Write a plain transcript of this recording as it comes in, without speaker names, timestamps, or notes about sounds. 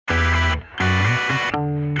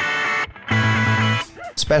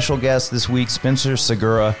Special guest this week, Spencer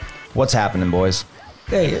Segura. What's happening, boys?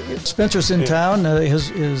 Hey, Spencer's in town.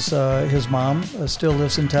 His mom still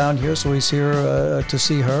lives in town here, so he's here to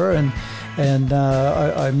see her. And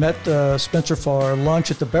I met Spencer for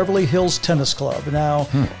lunch at the Beverly Hills Tennis Club. Now,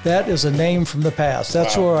 that is a name from the past.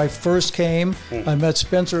 That's where I first came. I met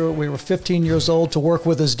Spencer. We were 15 years old to work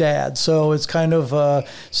with his dad. So it's kind of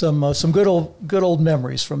some good old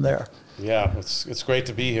memories from there. Yeah, it's great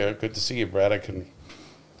to be here. Good to see you, Brad.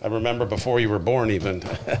 I remember before you were born, even.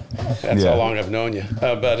 That's how long I've known you.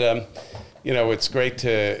 But it's great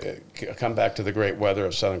to come back to the great weather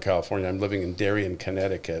of Southern California. I'm living in Darien,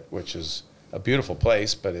 Connecticut, which is a beautiful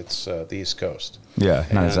place, but it's the East Coast. Yeah,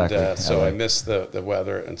 not exactly. So I miss the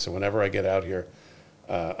weather, and so whenever I get out here,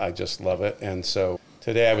 I just love it. And so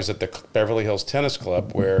today I was at the Beverly Hills Tennis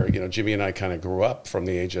Club, where Jimmy and I kind of grew up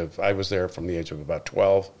I was there from the age of about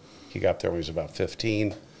 12. He got there when he was about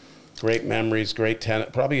 15. Great memories, great tennis,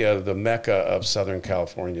 probably the mecca of Southern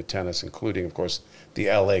California tennis, including, of course, the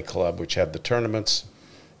LA club, which had the tournaments,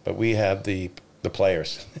 but we had the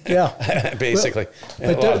players. Yeah, basically.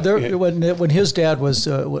 When his dad was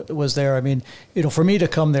there, I mean, for me to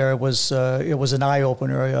come there, it was an eye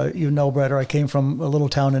opener. Brett, I came from a little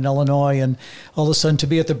town in Illinois, and all of a sudden to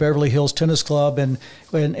be at the Beverly Hills Tennis Club, and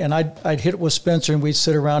I'd hit with Spencer, and we'd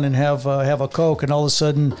sit around and have a Coke, and all of a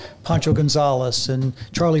sudden Pancho Gonzalez and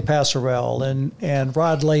Charlie Passerell and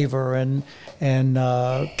Rod Laver and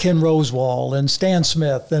Ken Rosewall and Stan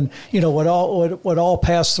Smith, and would all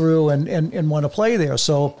pass through and want to play there.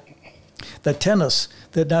 So the tennis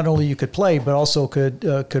that not only you could play but also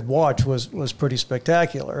could watch was pretty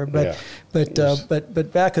spectacular. But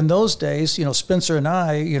back in those days, Spencer and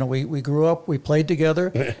I, we grew up, we played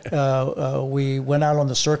together, we went out on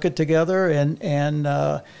the circuit together, and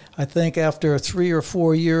I think after 3 or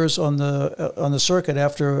 4 years on the circuit,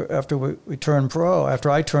 after we turned pro,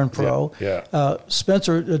 after I turned pro,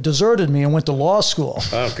 Spencer deserted me and went to law school.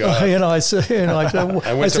 Oh God! I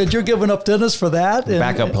said, "You're giving up tennis for that?"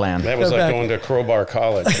 Backup plan. That was like going to Crowbar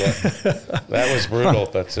College. That was brutal,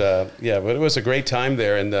 but it was a great time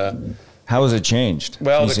there. And how has it changed?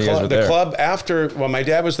 Well, the club after. Well, my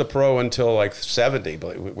dad was the pro until like 70,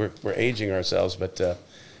 but we're aging ourselves, but.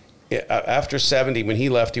 After 70, when he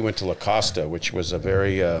left, he went to La Costa, which was a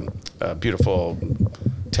very beautiful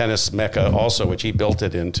tennis mecca also, which he built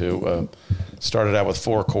it into. Started out with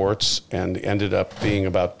 4 courts and ended up being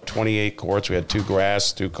about 28 courts. We had 2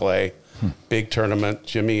 grass, 2 clay, big tournament.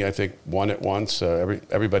 Jimmy, I think, won it once.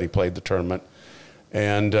 Everybody played the tournament.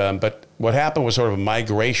 And but what happened was sort of a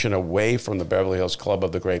migration away from the Beverly Hills Club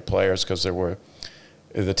of the great players, because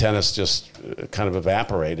the tennis just kind of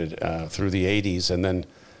evaporated through the 80s. And then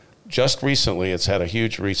just recently, it's had a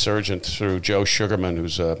huge resurgence through Joe Sugarman,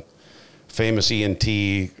 who's a famous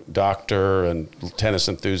ENT doctor and tennis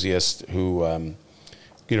enthusiast who,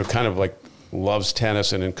 kind of like loves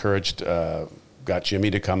tennis and encouraged, got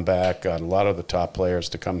Jimmy to come back, got a lot of the top players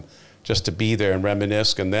to come just to be there and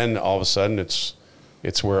reminisce. And then all of a sudden, it's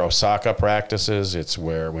where Osaka practices. It's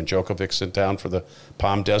where when Djokovic's in town for the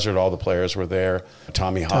Palm Desert, all the players were there.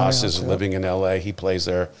 Tommy Haas is living in LA. He plays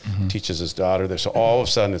there, teaches his daughter there. So all of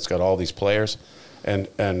a sudden, it's got all these players. And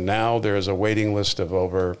now there's a waiting list of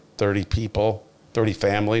over 30 people, 30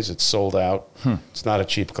 families. It's sold out. It's not a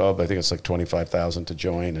cheap club. I think it's like $25,000 to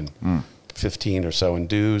join and 15 or so in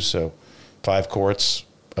dues. So 5 courts,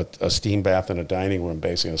 a steam bath and a dining room,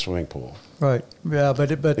 basically a swimming pool. Right. Yeah, but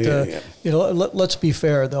let's be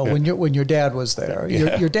fair though. Yeah. When your dad was there,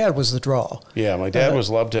 your dad was the draw. Yeah, my dad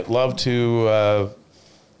loved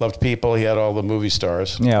people. He had all the movie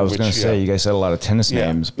stars. Yeah, I was going to say you guys had a lot of tennis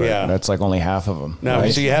names, but that's like only half of them. No,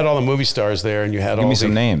 right? So you had all the movie stars there, and you had Give me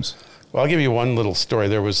some names. Well, I'll give you one little story.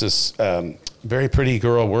 There was this very pretty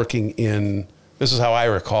girl working in. This is how I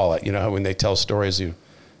recall it. When they tell stories,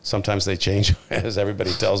 sometimes they change as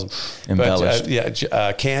everybody tells them. Embellished.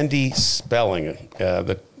 But Candy Spelling,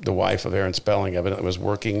 the wife of Aaron Spelling, evidently was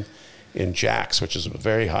working in Jack's, which is a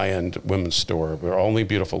very high-end women's store where only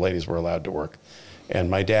beautiful ladies were allowed to work. And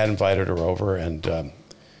my dad invited her over, and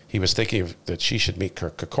he was thinking that she should meet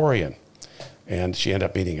Kirk Kerkorian. And she ended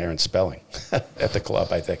up meeting Aaron Spelling at the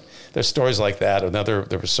club, I think. There's stories like that.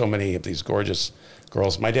 There were so many of these gorgeous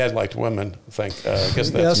girls. My dad liked women. I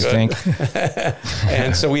guess that's good.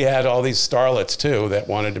 And so we had all these starlets too that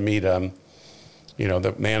wanted to meet, the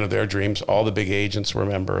man of their dreams. All the big agents were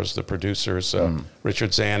members. The producers,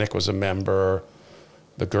 Richard Zanuck was a member.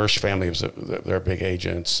 The Gersh family was their big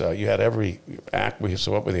agents. You had every act.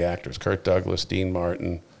 So what were the actors? Kirk Douglas, Dean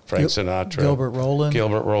Martin, Frank Sinatra, Gilbert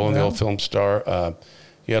Roland, the old film star.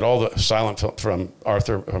 You had all the silent film from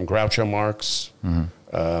Groucho Marx,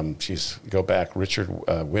 She's go back, Richard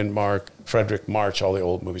Widmark, Frederick March, all the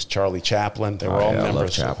old movies, Charlie Chaplin. They were all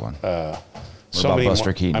members. I love Chaplin. So many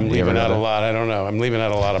Buster Keaton? I'm Do you leaving ever out know a that? lot. I don't know. I'm leaving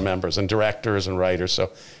out a lot of members and directors and writers.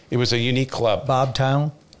 So it was a unique club. Bob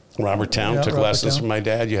Town. Robert Town took lessons from my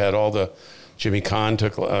dad. You had all the Jimmy Kahn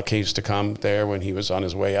used to come there when he was on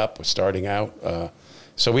his way up, was starting out.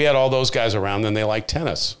 So we had all those guys around, and they liked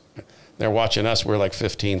tennis. They're watching us. We're like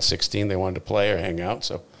 15, 16. They wanted to play or hang out.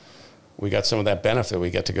 So we got some of that benefit.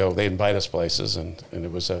 We get to go. They invite us places, and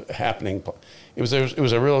it was a happening. It was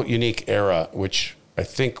a real unique era, which I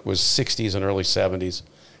think was 60s and early 70s.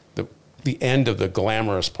 The end of the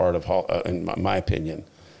glamorous part of, in my opinion,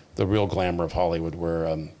 the real glamour of Hollywood,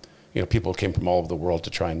 where people came from all over the world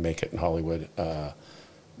to try and make it in Hollywood.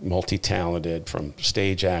 Multi-talented, from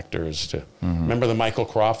stage actors to remember the Michael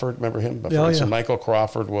Crawford. Remember him? Yeah. Michael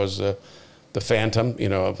Crawford was the Phantom,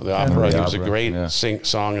 of the opera. He was a great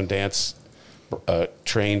song and dance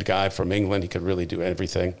trained guy from England. He could really do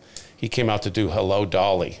everything. He came out to do Hello,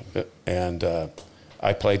 Dolly, and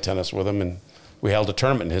I played tennis with him, and we held a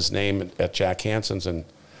tournament in his name at Jack Hansen's, and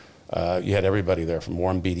you had everybody there from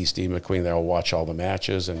Warren Beatty, Steve McQueen. They all watch all the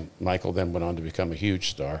matches, and Michael then went on to become a huge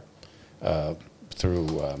star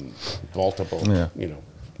through multiple,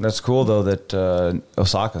 That's cool, though, that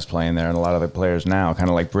Osaka's playing there, and a lot of the players now kind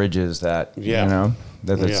of like bridges that, that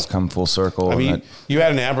it's come full circle. I mean, you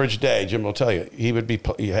had an average day, Jim will tell you.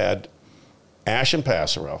 You had Ashton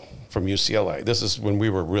Passerell from UCLA. This is when we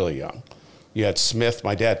were really young. You had Smith.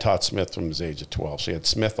 My dad taught Smith from his age of 12, so you had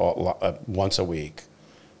Smith once a week.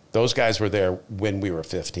 Those guys were there when we were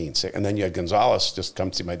 15. And then you had Gonzalez just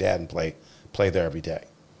come see my dad and play there every day.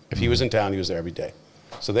 If he was in town, he was there every day.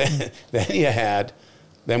 So then you had,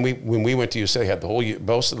 when we went to UCLA, you had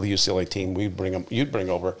most of the UCLA team. You'd bring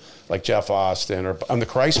over like Jeff Austin or the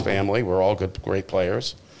Christ family. We're all great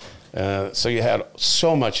players. So you had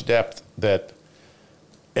so much depth that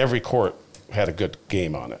every court had a good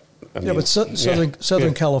game on it. But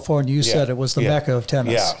Southern California, you said it was the mecca of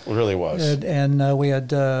tennis. Yeah, it really was. And we had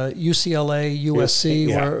UCLA,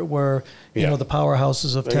 USC, were the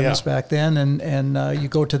powerhouses of tennis back then. And you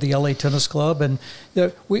go to the LA Tennis Club, and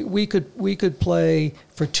we could play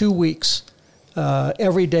for 2 weeks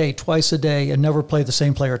every day, twice a day, and never play the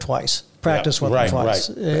same player twice. Practice with them twice,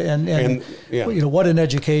 and what an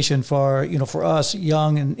education for us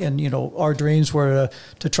young, and our dreams were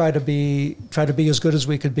to try to be as good as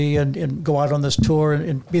we could be, and go out on this tour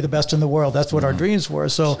and be the best in the world. That's what our dreams were.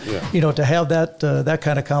 So to have that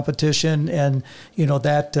kind of competition, and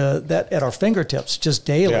that at our fingertips just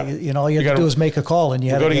daily. All you had to do is make a call, and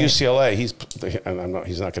you had to go to UCLA.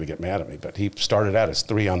 He's not going to get mad at me, but he started out as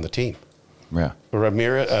 3 on the team. Yeah.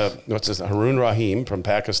 Harun Rahim from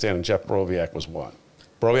Pakistan and Jeff Broviak was 1.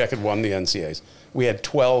 Broviak had won the NCAAs. We had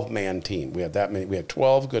 12-man team. We had that many. We had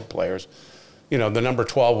 12 good players. The number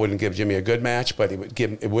 12 wouldn't give Jimmy a good match, but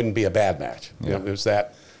it wouldn't be a bad match. Yeah. It was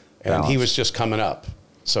that, and balance. He was just coming up.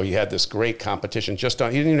 So you had this great competition. You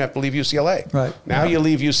didn't even have to leave UCLA. Right. Now you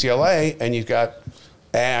leave UCLA and you've got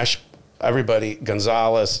Ash, everybody,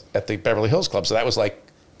 Gonzalez at the Beverly Hills Club. So that was like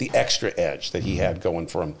the extra edge that he had going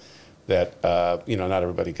for him. That not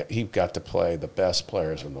everybody he got to play the best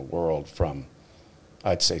players in the world from,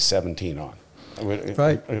 I'd say 17 on,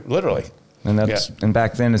 right? Literally, and and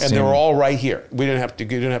back then they were all right here. You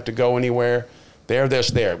didn't have to go anywhere.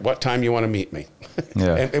 There. What time you want to meet me?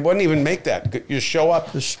 Yeah, and it wouldn't even make that. You show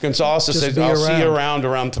up. Gonzalez says, "I'll see you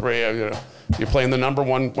around 3." You're playing the number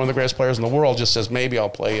one of the greatest players in the world. Just says, maybe I'll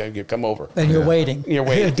play. You come over, and you're waiting. You're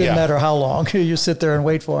waiting. It didn't matter how long. You sit there and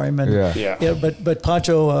wait for him. And but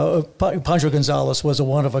Pancho Gonzalez was a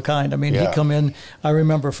one of a kind. I mean, he'd come in. I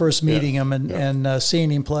remember first meeting him and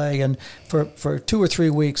seeing him play, and for 2 or 3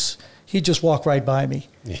 weeks, he'd just walk right by me.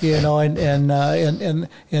 And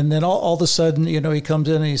then all of a sudden, he comes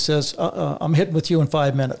in and he says, I'm hitting with you in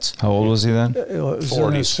 5 minutes. How old was he then? It was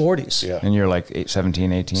in his 40s. Yeah. And you're like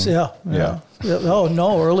 17, 18? Yeah. Oh,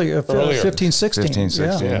 no, earlier. 15, 16. 15,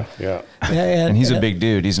 16. Yeah. And he's a big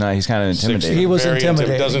dude. He's not. He's kind of intimidating. He was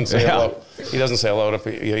intimidating. He doesn't say hello to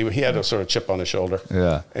people. He had a sort of chip on his shoulder.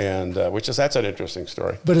 Yeah. And that's an interesting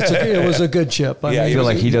story. But it was a good chip. I feel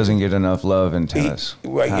like he doesn't get enough love in tennis.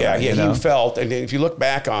 He felt, and if you look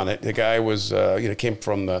back on it, the guy was, came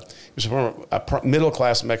from he was from a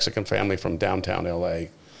middle-class Mexican family from downtown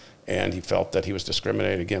L.A., and he felt that he was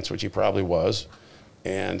discriminated against, which he probably was.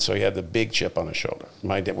 And so he had the big chip on his shoulder.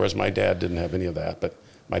 Whereas my dad didn't have any of that. But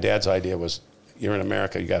my dad's idea was, you're in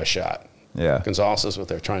America, you got a shot. Yeah. Gonzalez is what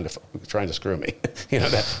they're trying to screw me.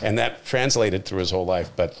 And that translated through his whole life.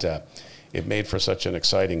 But it made for such an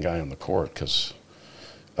exciting guy on the court because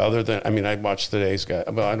I watched today's guy.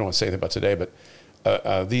 Well, I don't want to say that about today, but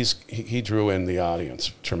he drew in the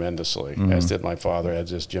audience tremendously, as did my father, as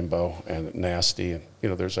did Jimbo and Nasty. And, you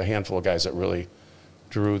know, there's a handful of guys that really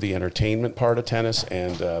drew the entertainment part of tennis,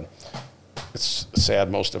 and it's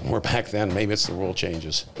sad most of them were back then. Maybe it's the rule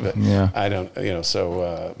changes. But I don't, you know,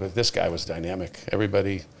 so but this guy was dynamic.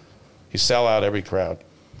 Everybody, he sell out every crowd,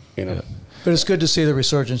 you know. Yeah. But it's good to see the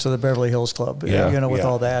resurgence of the Beverly Hills Club, you know, with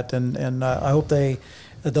all that. And I hope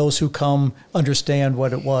those who come understand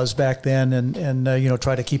what it was back then and you know,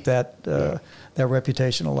 try to keep that that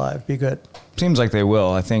reputation alive. Be good. Seems like they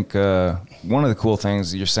will. I think one of the cool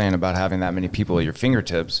things you're saying about having that many people at your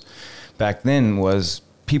fingertips back then was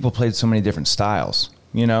people played so many different styles,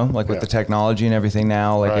 you know, like with the technology and everything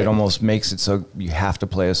now, like it almost makes it so you have to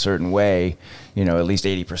play a certain way, you know, at least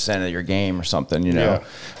 80% of your game or something, you know.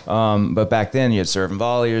 But back then you had serve and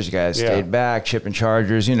volleyers, you guys stayed back, chip and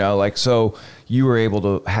chargers, you know, like, so you were able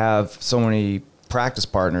to have so many practice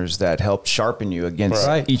partners that helped sharpen you against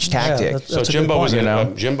each tactic. So Jimbo was,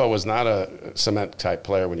 Jimbo was not a cement type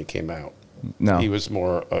player when he came out. No, he was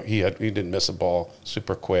more, he didn't miss a ball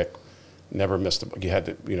super quick. Never missed a. You had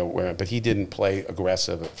to, you know, but he didn't play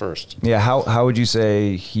aggressive at first. Yeah, how would you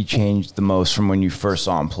say he changed the most from when you first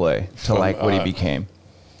saw him play to like what he became?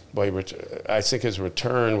 Well, I think his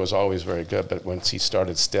return was always very good, but once he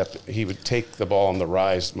started he would take the ball on the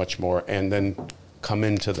rise much more, and then come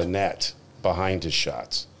into the net behind his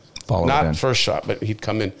shots. Not first shot, but he'd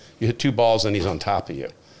come in. You hit two balls, and he's on top of you.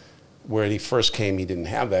 Where he first came, he didn't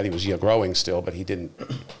have that. He was growing still, but he didn't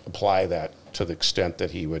apply that to the extent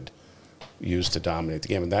that he would used to dominate the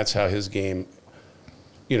game. And that's how his game,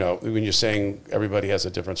 you know, when you're saying everybody has a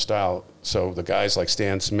different style, so the guys like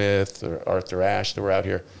Stan Smith or Arthur Ashe that were out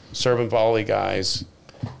here, serve and volley guys,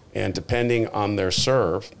 and depending on their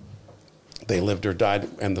serve, they lived or died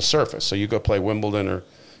and the surface. So you go play Wimbledon or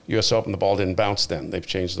US Open, the ball didn't bounce then. They've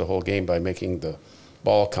changed the whole game by making the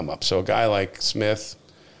ball come up. So a guy like Smith,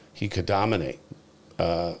 he could dominate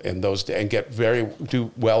in those and do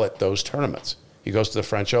well at those tournaments. He goes to the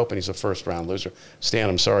French Open. He's a first-round loser. Stan,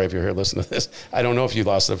 I'm sorry if you're here listening to this. I don't know if you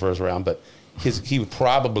lost the first round, but he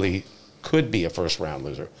probably could be a first-round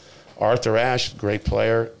loser. Arthur Ashe, great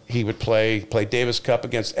player. He would play Davis Cup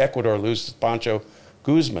against Ecuador, lose to Pancho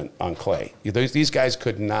Guzman on clay. These guys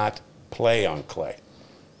could not play on clay.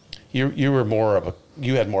 You had more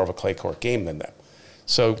of a clay court game than them.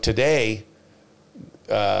 So today,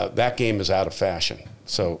 that game is out of fashion.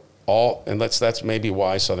 So that's maybe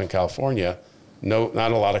why Southern California.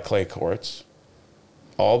 Not a lot of clay courts.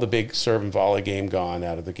 All the big serve and volley game gone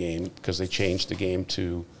out of the game because they changed the game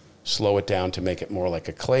to slow it down to make it more like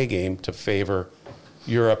a clay game to favor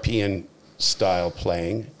European style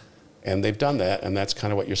playing. And they've done that, and that's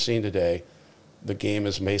kind of what you're seeing today. The game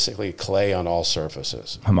is basically clay on all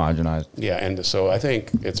surfaces. Homogenized. Yeah, and so I think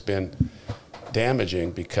it's been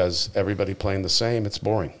damaging because everybody playing the same, it's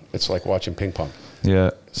boring. It's like watching ping pong.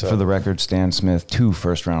 Yeah. So, for the record, Stan Smith, 2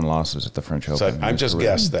 first-round losses at the French Open. So I just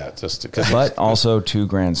guessed that. But also 2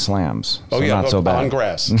 Grand Slams. So not so bad. On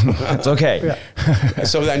grass. It's okay. Yeah.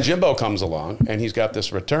 So then Jimbo comes along, and he's got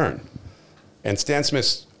this return. And Stan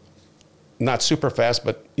Smith's not super fast,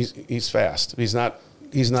 but he's fast. He's not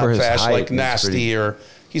fast like Nasty or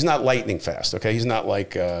he's not lightning fast, okay? He's not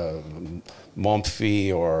like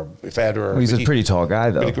Monfils or Federer. Well, he's a pretty tall guy,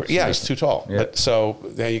 though. Yeah, he's too tall. Yeah. But so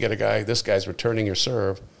then you get this guy's returning your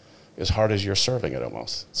serve as hard as you're serving it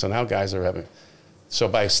almost. So now guys are so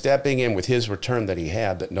by stepping in with his return that he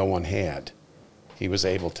had that no one had, he was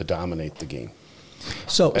able to dominate the game.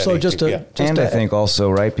 So I think also,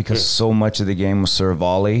 right, because so much of the game was serve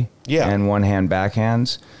volley and one-hand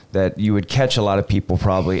backhands, that you would catch a lot of people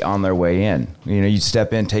probably on their way in. You know, you'd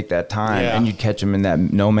step in, take that time, and you'd catch them in that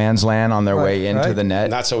no man's land on their way into the net.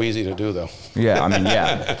 Not so easy to do, though. Yeah, I mean,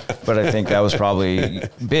 but I think that was probably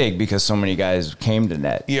big because so many guys came to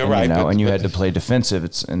net. Yeah, right. And you had to play defensive.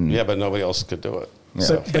 But nobody else could do it.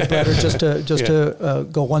 Yeah. But Brad, just to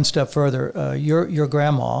go one step further, your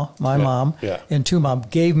grandma, my mom, and two mom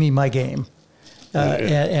gave me my game,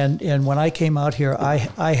 and when I came out here,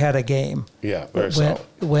 I had a game. Yeah, very solid.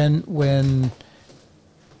 When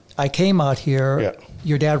I came out here,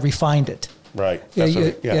 your dad refined it. Right.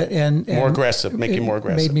 And more aggressive, make you more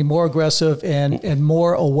aggressive. Made me more aggressive and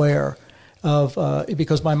more aware of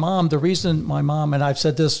because the reason my mom, and I've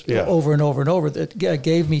said this over and over and over, that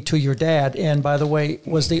gave me to your dad, and by the way,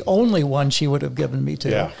 was the only one she would have given me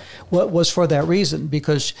to, was for that reason,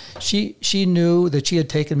 because she knew that she had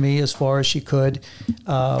taken me as far as she could,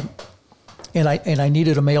 and I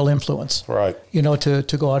needed a male influence, right? You know, to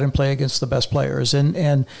go out and play against the best players,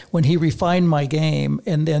 and when he refined my game,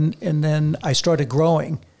 and then I started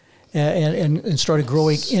growing. and started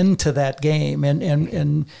growing into that game.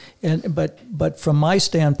 But from my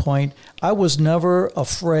standpoint, I was never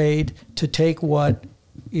afraid to take what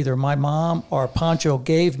either my mom or Pancho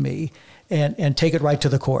gave me and take it right to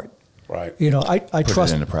the court. Right. You know, I Put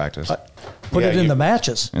trust it into practice. Put it in the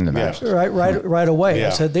matches. In the matches. Right away. Yeah. I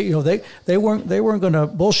said they weren't going to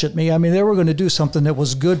bullshit me. I mean, they were going to do something that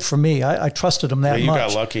was good for me. I trusted them that you much.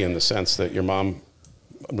 got lucky in the sense that your mom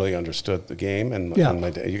really understood the game, and my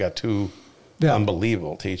dad, you got two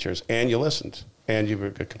unbelievable teachers, and you listened, and you were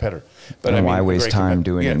a good competitor. But why waste time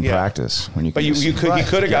doing it in practice when you? But you could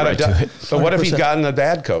have got right to it. But what if he'd gotten a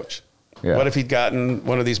bad coach? Yeah. What if he'd gotten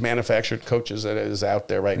one of these manufactured coaches that is out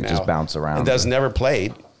there right now? Just bounce around. And never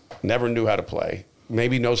played, never knew how to play.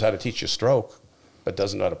 Maybe knows how to teach you stroke, but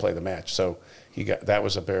doesn't know how to play the match. So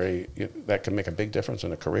that can make a big difference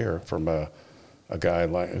in a career from a guy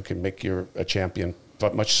who can make you a champion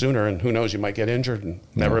but much sooner, and who knows, you might get injured and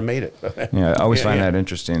never made it. I always find that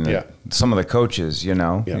interesting. That some of the coaches, you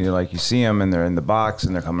see them and they're in the box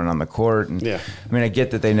and they're coming on the court. And I mean, I get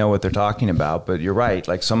that they know what they're talking about, but you're right.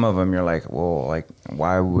 Like some of them, you're like, well, like,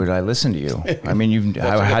 why would I listen to you? I mean,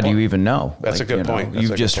 how do you even know? That's a good point.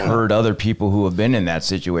 You've just heard other people who have been in that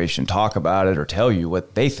situation talk about it or tell you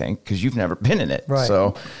what they think because you've never been in it. Right.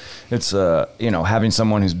 So it's having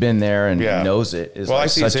someone who's been there and knows it is I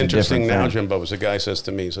see such it's a interesting different now, thing. Jimbo. As a guy says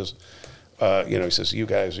to me, he says, he says, you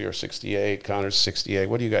guys, you're 68, Connor's 68.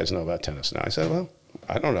 What do you guys know about tennis now? I said, well,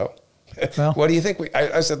 I don't know. Well, what do you think?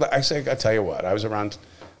 I said, I tell you what, I was around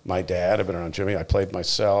my dad. I've been around Jimmy. I played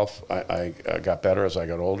myself. I got better as I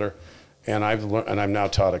got older, and I've learned, and I've now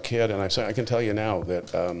taught a kid. And I can tell you now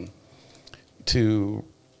that to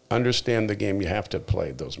understand the game, you have to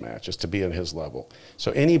play those matches to be at his level.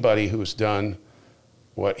 So anybody who's done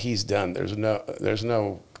what he's done, there's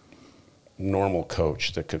no normal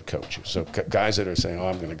coach that could coach you. So guys that are saying,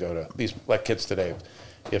 I'm going to go to these, like kids today,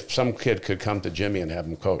 if some kid could come to Jimmy and have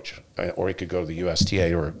him coach, or he could go to the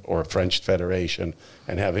USTA or a French Federation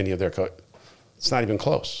and have any of their coach, it's not even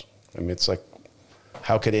close. I mean, it's like,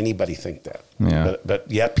 how could anybody think that? Yeah.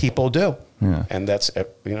 But yet people do. Yeah. And that's, I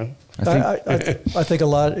think a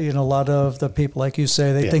lot of the people, like you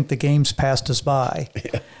say, they think the game's passed us by,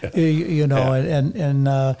 but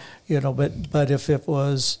if it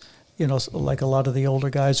was, like a lot of the older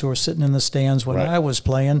guys who were sitting in the stands when I was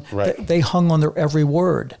playing, they hung on their every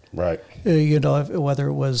word. Right. Whether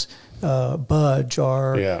it was Budge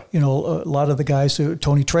or, a lot of the guys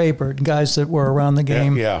Tony Trabert, guys that were around the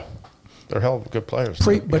game. Yeah. They're hell of good players.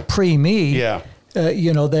 But pre me,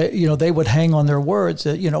 they would hang on their words.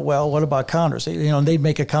 Well, what about Connors? And they'd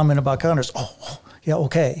make a comment about Connors. Oh, yeah,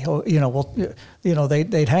 okay.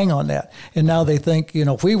 They'd hang on that. And now they think,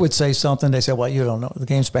 if we would say something, they say, well, you don't know. The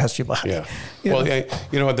game's passed you by. Yeah.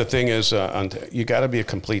 What the thing is, you got to be a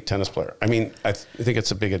complete tennis player. I mean, I think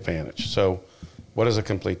it's a big advantage. So, what is a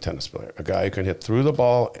complete tennis player? A guy who can hit through the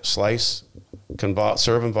ball, slice, can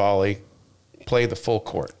serve and volley, play the full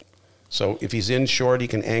court. So if he's in short, he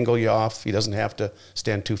can angle you off. He doesn't have to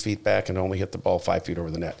stand 2 feet back and only hit the ball 5 feet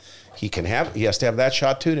over the net. He has to have that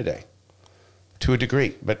shot too today, to a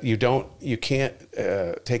degree. But you can't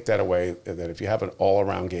take that away. That if you have an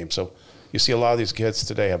all-around game, so you see a lot of these kids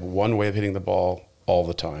today have one way of hitting the ball all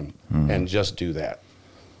the time, and just do that.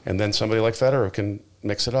 And then somebody like Federer can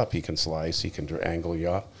mix it up. He can slice. He can angle you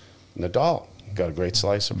off. Nadal got a great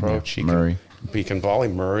slice approach. Murray. He can volley.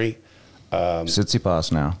 Murray.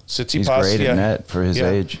 Tsitsipas now. Tsitsipas, he's great at net for his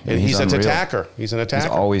age. He's an attacker. He's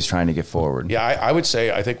always trying to get forward. Yeah, I would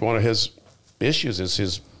say I think one of his issues is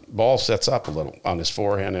his ball sets up a little on his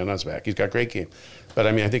forehand and on his back. He's got a great game. But,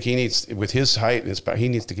 I mean, I think he needs, with his height and his power, he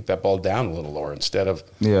needs to keep that ball down a little lower instead of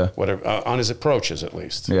whatever, on his approaches at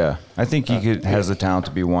least. Yeah. I think he has the talent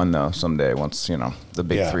to be one, though, someday once, the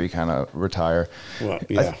big three kind of retire. Well,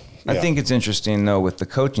 I think it's interesting, though, with the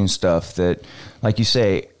coaching stuff that, like you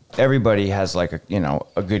say, everybody has like a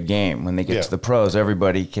good game when they get to the pros.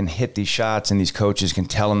 Everybody can hit these shots, and these coaches can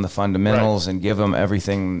tell them the fundamentals and give them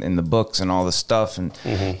everything in the books and all the stuff and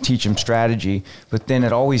teach them strategy. But then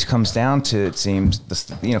it always comes down to, it seems,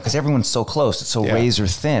 because everyone's so close, it's so razor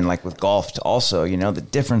thin. Like with golf, also, the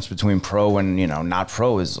difference between pro and not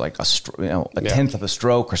pro is like a tenth of a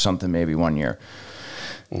stroke or something maybe one year.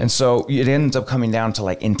 And so it ends up coming down to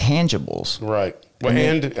like intangibles. Right. Well,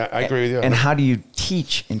 and I agree with you. And how do you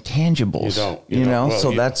teach intangibles? You don't. Well,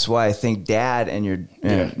 so that's why I think Dad and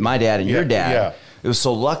my dad and your dad, it was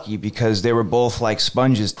so lucky because they were both like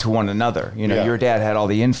sponges to one another. Your dad had all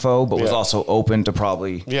the info, but was also open to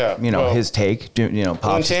probably, his take.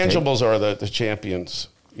 Pop's intangibles are the champions.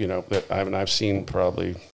 That I've seen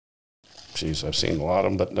probably geez, I've seen a lot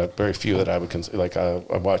of them, but not very few that I would consider. Like I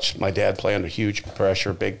watched my dad play under huge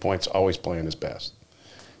pressure, big points, always playing his best.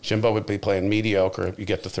 Jimbo would be playing mediocre. You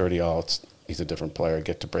get to 30 all, he's a different player. You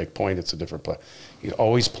get to break point, it's a different player. He's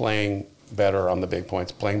always playing better on the big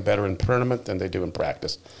points, playing better in tournament than they do in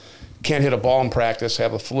practice. Can't hit a ball in practice,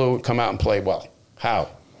 have the flu, come out and play well. How?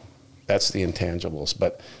 That's the intangibles.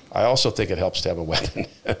 But I also think it helps to have a weapon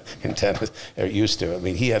in tennis. They're used to it. I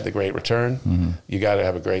mean, he had the great return. Mm-hmm. You got to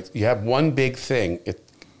have you have one big thing, it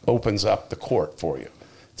opens up the court for you.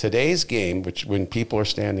 Today's game, which when people are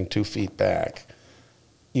standing 2 feet back,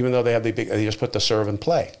 even though they have they just put the serve and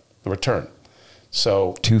play, the return.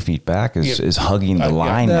 So 2 feet back is hugging the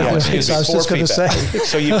line. Yeah, now. I was just going to say.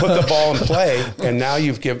 So you put the ball in play, and now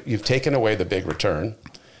you've taken away the big return,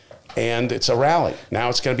 and it's a rally. Now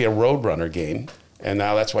it's going to be a road runner game, and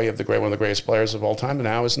now that's why you have one of the greatest players of all time. And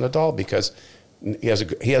now is Nadal, because he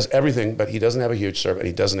has everything, but he doesn't have a huge serve and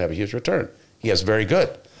he doesn't have a huge return. He has very good,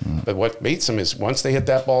 but what beats him is once they hit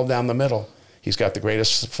that ball down the middle, he's got the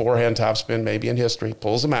greatest forehand topspin maybe in history.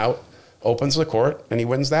 Pulls him out, opens the court, and he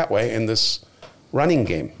wins that way in this running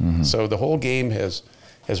game. Mm-hmm. So the whole game has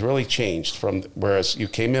really changed from whereas you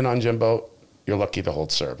came in on Jimbo, you're lucky to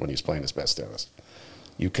hold serve when he's playing his best tennis.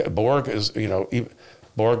 Borg is,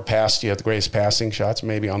 Borg passed, you had the greatest passing shots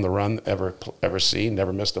maybe on the run ever seen,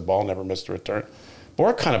 never missed a ball, never missed a return.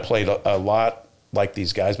 Borg kind of played a lot like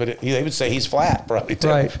these guys, but they would say he's flat probably too.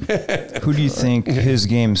 Right. Who do you think his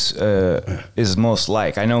game's is most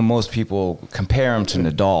like? I know most people compare him to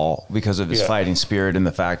Nadal because of his fighting spirit and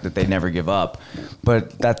the fact that they never give up,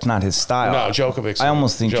 but that's not his style. No, Djokovic. I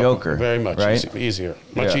almost think Joker. Very much right? easier.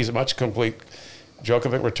 Easier, much complete.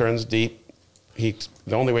 Djokovic returns deep.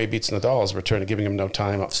 The only way he beats Nadal is return, giving him no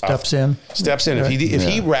time. Steps in. If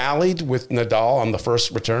he rallied with Nadal on the first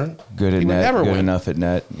return, good at he would net, never good win. Enough at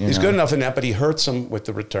net. He's good enough at net, but he hurts him with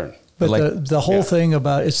the return. But the whole thing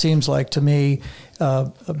about it seems like to me,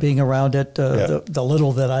 being around it, the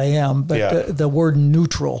little that I am, but the word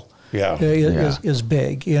neutral. Is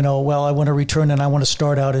big. Well, I want to return and I want to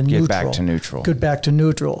start out in neutral. Get back to neutral. Get back to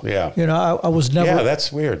neutral. Yeah. I was never. Yeah,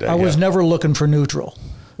 that's weird. I was never looking for neutral.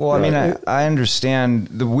 Well, I mean, I understand.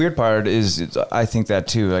 The weird part is, I think that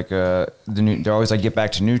too. Like, they're always like, get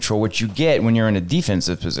back to neutral, which you get when you're in a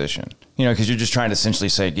defensive position. Because you're just trying to essentially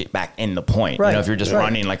say, get back in the point. Right. If you're just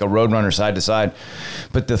running like a road runner side to side.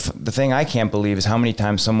 But the thing I can't believe is how many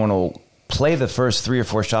times someone will play the first 3 or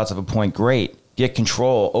 4 shots of a point great, get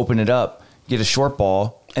control, open it up, get a short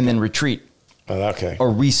ball, and then retreat. Okay. Or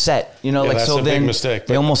reset, that's a big mistake.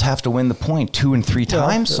 They almost have to win the point 2 and 3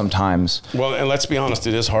 times sometimes. Well, and let's be honest,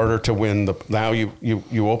 it is harder to win now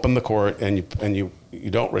you open the court and you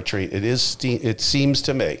don't retreat. It seems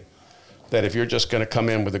to me that if you're just going to come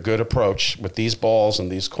in with a good approach with these balls and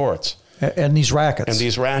these courts and these rackets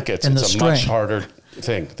it's a much harder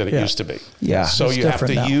thing than it used to be. Yeah. So you have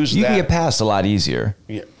to use that. You can get past a lot easier.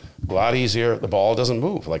 Yeah. A lot easier. The ball doesn't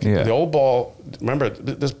move. The old ball, remember,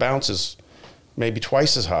 this bounces maybe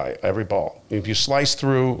twice as high every ball. If you slice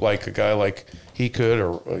through like a guy like he could,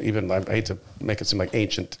 or even, I hate to make it seem like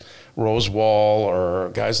ancient Rosewall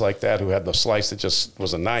or guys like that who had the slice that just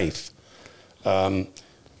was a knife.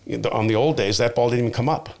 On the old days, that ball didn't even come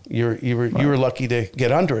up. You were lucky to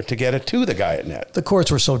get under it to get it to the guy at net. The courts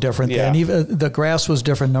were so different then. Even the grass was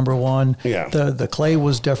different. Number one. Yeah. The clay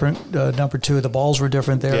was different. Number two, the balls were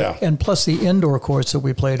different there. Yeah. And plus the indoor courts that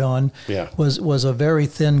we played on was a very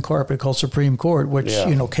thin carpet called Supreme Court, which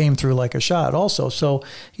came through like a shot. Also, so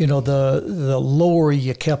the lower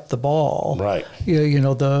you kept the ball, right?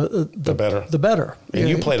 The better. The better. And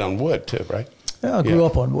you played on wood too, right? Yeah, I grew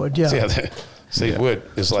up on wood. Yeah. See, wood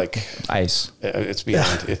is like ice. It's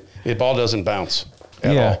beyond. The ball doesn't bounce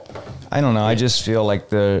at all. I don't know. I just feel like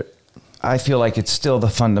I feel like it's still the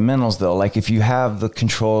fundamentals though. Like if you have the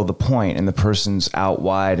control of the point and the person's out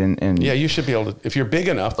wide and you should be able to. If you're big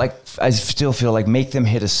enough, like I still feel like make them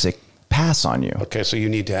hit a sick pass on you. Okay, so you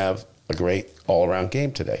need to have a great all-around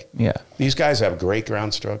game today. Yeah, these guys have great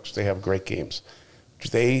ground strokes. They have great games.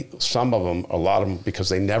 Some of them, a lot of them, because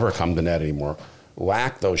they never come to net anymore,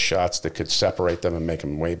 lack those shots that could separate them and make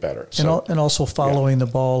them way better. So, and also following the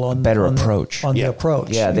ball on better approach. The approach.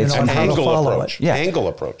 Yeah, they an angle approach. Yeah. Angle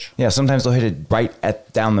approach. Yeah, sometimes they'll hit it right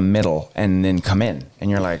down the middle and then come in, and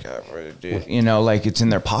you're like, like it's in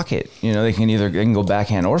their pocket. They can go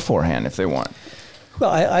backhand or forehand if they want. Well,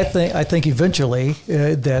 I think eventually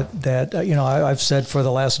I've said for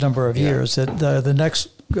the last number of years that the next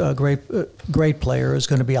great player is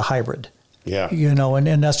going to be a hybrid. Yeah.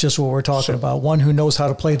 And that's just what we're talking about. One who knows how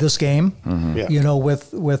to play this game,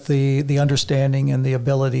 with the understanding and the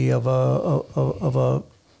ability of a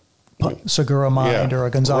Segura mind or a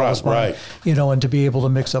Gonzalez mind, and to be able to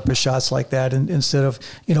mix up his shots like that, and instead of,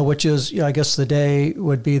 which is, I guess the day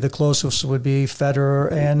would be the closest would be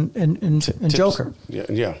Federer and Joker.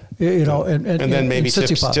 Yeah. And then maybe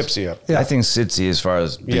Tsitsipas. Tipsy up. I think Sitsi, as far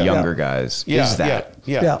as the younger guys, is that.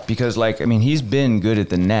 Yeah. Because, he's been good at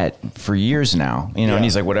the net for years now, and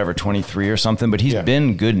he's 23 or something, but he's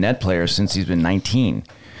been good net player since he's been 19.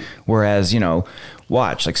 Whereas,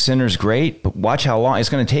 watch, Sinner's great, but watch how long it's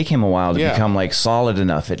going to take him a while to become solid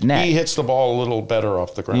enough at net. He hits the ball a little better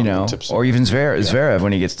off the ground than Tipsy. Or even Zverev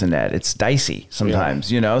when he gets to net. It's dicey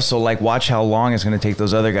sometimes, So watch how long it's going to take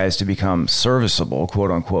those other guys to become serviceable,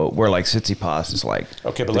 quote unquote, where Tsitsipas is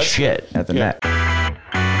the shit at the net.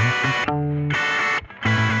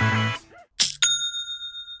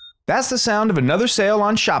 That's the sound of another sale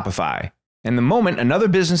on Shopify. And the moment another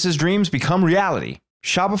business's dreams become reality.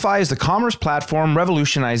 Shopify is the commerce platform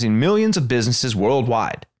revolutionizing millions of businesses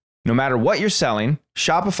worldwide. No matter what you're selling,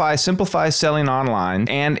 Shopify simplifies selling online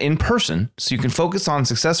and in person so you can focus on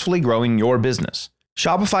successfully growing your business.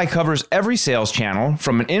 Shopify covers every sales channel,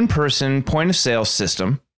 from an in-person point-of-sale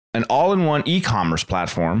system, an all-in-one e-commerce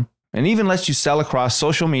platform, and even lets you sell across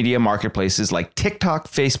social media marketplaces like TikTok,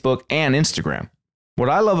 Facebook, and Instagram. What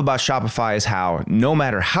I love about Shopify is how, no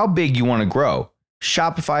matter how big you want to grow,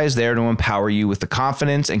 Shopify is there to empower you with the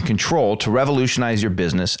confidence and control to revolutionize your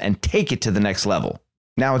business and take it to the next level.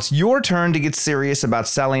 Now it's your turn to get serious about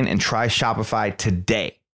selling and try Shopify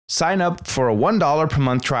today. Sign up for a $1 per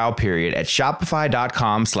month trial period at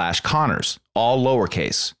shopify.com/Connors, all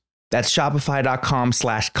lowercase. That's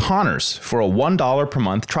shopify.com/Connors for a $1 per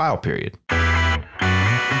month trial period.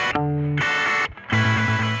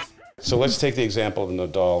 So let's take the example of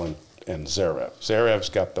Nadal and Zverev. Zverev's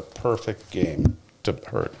got the perfect game to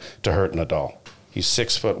hurt Nadal. He's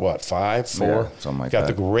 6 foot, 5, 4? Yeah, something like got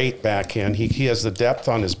that. the great backhand. He has the depth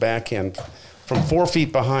on his backhand. From 4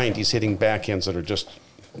 feet behind, he's hitting backhands that are just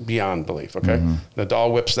beyond belief, okay? Mm-hmm.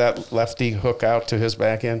 Nadal whips that lefty hook out to his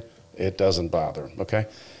backhand. It doesn't bother him, okay?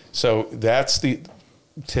 So that's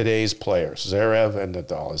today's players. Zverev and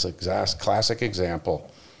Nadal is a classic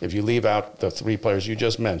example. If you leave out the 3 players you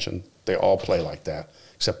just mentioned, they all play like that.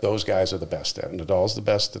 Except those guys are the best at it. Nadal's the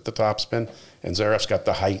best at the topspin, and Zverev's got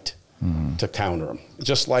the height to counter him.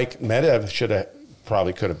 Just like Medvedev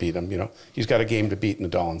probably could have beat him. He's got a game to beat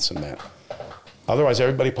Nadal in cement. Otherwise,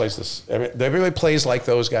 everybody plays this. Everybody plays like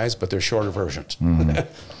those guys, but they're shorter versions. Right?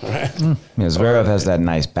 Zverev has that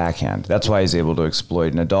nice backhand. That's why he's able to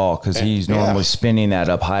exploit Nadal, because he's normally spinning that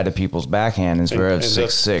up high to people's backhand, and Zverev's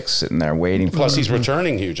 6'6", sitting there waiting for Plus, he's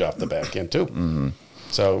returning huge off the backhand too. Mm-hmm.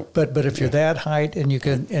 So, but if you're that height and you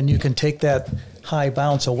can take that high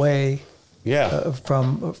bounce away,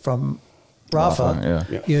 from Rafa,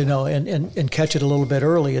 and catch it a little bit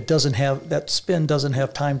early, it doesn't have that spin doesn't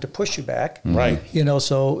have time to push you back, right?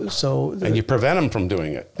 So and you prevent him from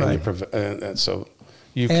doing it, right? And so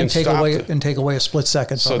you can take stop take away a split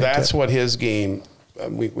second. So that's what his game.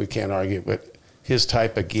 We can't argue, but his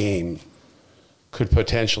type of game could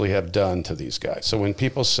potentially have done to these guys. So when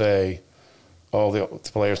people say, "Oh, the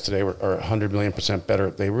players today are 100 million% better,"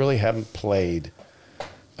 they really haven't played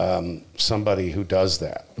somebody who does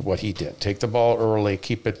that. What he did: take the ball early,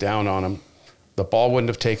 keep it down on him. The ball wouldn't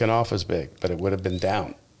have taken off as big, but it would have been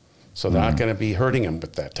down. So they're not going to be hurting him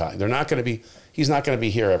with that time. They're not going to be. He's not going to be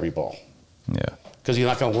here every ball. Yeah. Because you're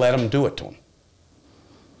not going to let him do it to him.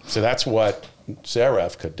 So that's what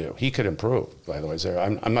Zverev could do. He could improve, by the way.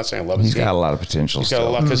 I'm not saying I love his game. He's got a lot of potential. He's got a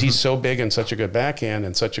lot because he's so big and such a good backhand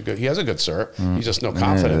and he has a good serve. He's just no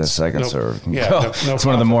confidence. The second serve. Yeah, it's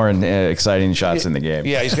one of the more exciting shots in the game.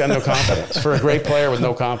 Yeah, he's got no confidence. For a great player with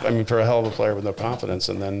no confidence, for a hell of a player with no confidence,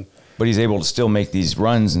 and then. But he's able to still make these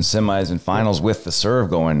runs in semis and finals with the serve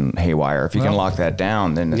going haywire. If you can lock that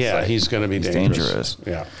down, then it's he's going to be dangerous.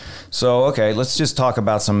 Yeah. So, okay, let's just talk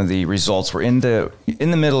about some of the results. We're in the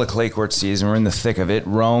middle of clay court season. We're in the thick of it.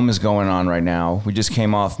 Rome is going on right now. We just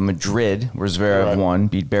came off Madrid, where Zverev won,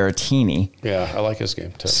 beat Berrettini. Yeah, I like his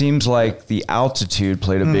game, too. Seems like the altitude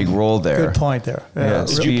played a big role there. Good point there. Yeah.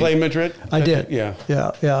 Did you play Madrid? I did. Yeah.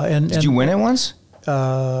 Yeah. And did you win it once?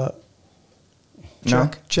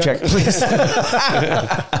 Check, please.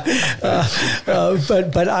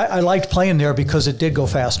 But I liked playing there because it did go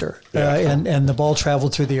faster, and the ball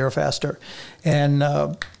traveled through the air faster, and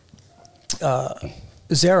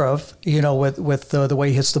Zverev, with the way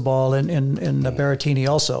he hits the ball, and Berrettini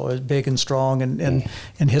also is big and strong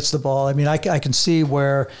and hits the ball. I mean, I can see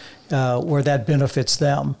where that benefits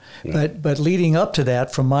them, but leading up to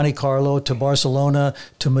that, from Monte Carlo to Barcelona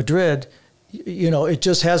to Madrid. it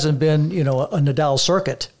just hasn't been, a Nadal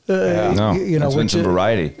circuit. No, it's been some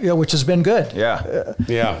variety. Yeah, which has been good. Yeah.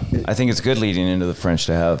 Yeah. I think it's good leading into the French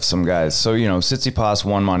to have some guys. So, Tsitsipas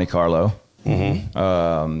won Monte Carlo.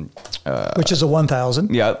 Which is a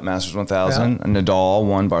 1,000. Yeah, Masters 1,000. Yeah. Nadal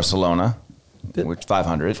won Barcelona, which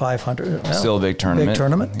 500. 500. Yeah. Still a big tournament. Big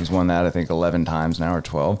tournament. He's won that, I think, 11 times now or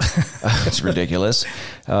 12. It's ridiculous.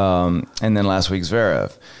 And then last week,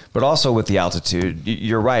 Zverev. But also with the altitude,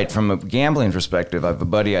 you're right. From a gambling perspective, I have a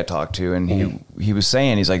buddy I talked to, and he was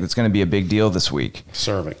saying, he's like, it's going to be a big deal this week.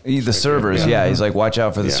 Serving. The servers, yeah. He's like, watch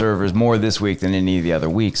out for the servers more this week than any of the other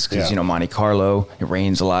weeks. Because, Monte Carlo, it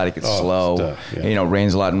rains a lot. It gets slow. It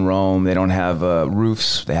rains a lot in Rome. They don't have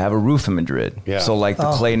roofs. They have a roof in Madrid. Yeah. So, like,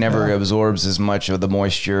 the clay never absorbs as much of the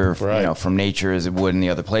moisture, from nature as it would in the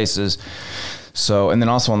other places. So, and then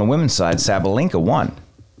also on the women's side, Sabalenka won.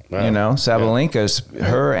 Wow. Sabalenka's,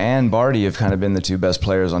 her and Barty have kind of been the two best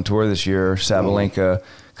players on tour this year. Sabalenka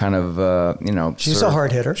kind of, she's a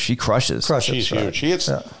hard hitter. She crushes. She's huge.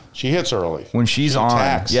 She hits early. When she's on.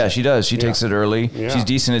 Attacks. Yeah, she does. She takes it early. Yeah. She's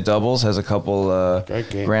decent at doubles, has a couple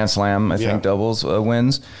Grand Slam, I think, doubles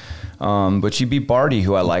wins. But she beat Barty,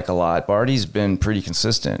 who I like a lot. Barty's been pretty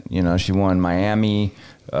consistent. She won Miami.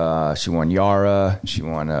 She won Yara. She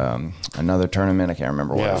won another tournament. I can't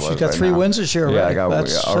remember what it was. She's got 3 wins this year. Yeah,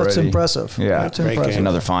 that's impressive. Yeah, that's impressive.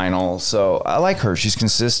 Another final. So I like her. She's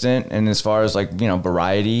consistent, and as far as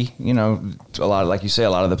variety, a lot, like you say, a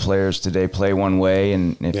lot of the players today play one way,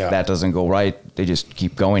 and if that doesn't go right, they just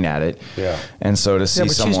keep going at it. Yeah. And so to see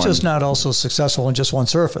someone, she's just not also successful in just one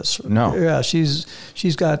surface. No. Yeah, she's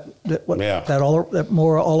got that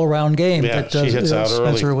more all around game that she hits out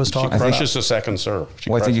Spencer early. was talking about. She crushes the second serve.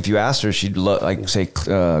 I think if you asked her, she'd say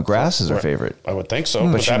grass is her favorite. I would think so.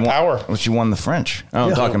 But that power. But she won the French. Oh,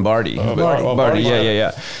 I'm talking Barty. Barty.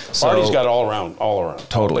 Yeah. So, Barty's got all around.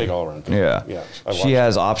 Totally. Big all around. Yeah. She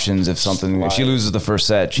has options if she loses the first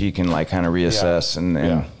set, she can kind of reassess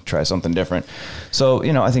and try something different. So,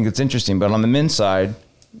 I think it's interesting. But on the men's side,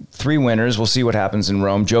 3 winners. We'll see what happens in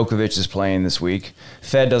Rome. Djokovic is playing this week.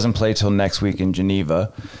 Fed doesn't play till next week in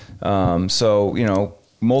Geneva. So,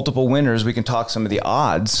 multiple winners. We can talk some of the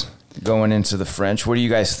odds going into the French. What do you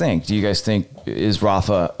guys think? Do you guys think, is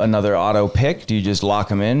Rafa another auto pick? Do you just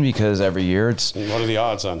lock him in because every year it's what are the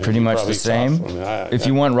odds on him? Pretty much the same. If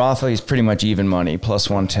you want Rafa, he's pretty much even money,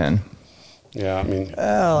 plus 110. Yeah, I mean,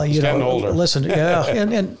 he's getting older. Listen,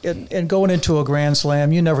 and going into a Grand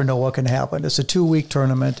Slam, you never know what can happen. It's a 2-week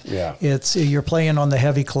tournament. Yeah, you're playing on the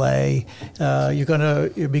heavy clay.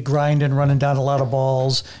 You'll be grinding, running down a lot of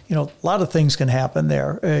balls. A lot of things can happen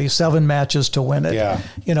there. 7 matches to win it. Yeah.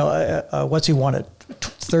 What's he won it?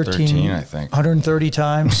 13, I think. 130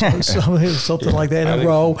 times, something like that in a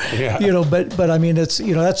row. Yeah. But I mean, it's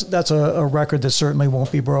that's a record that certainly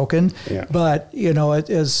won't be broken. Yeah. But it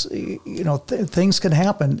is things can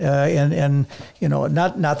happen, and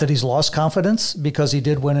not that he's lost confidence because he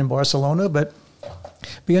did win in Barcelona, but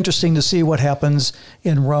be interesting to see what happens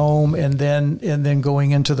in Rome and then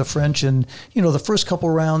going into the French. And the first couple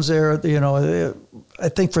rounds there, I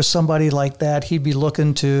think for somebody like that, he'd be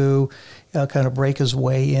looking to kind of break his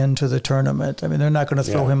way into the tournament. I mean, they're not going to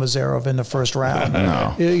throw him a Zverev in the first round.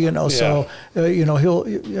 No. So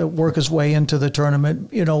he'll work his way into the tournament.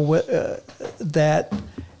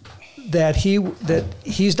 That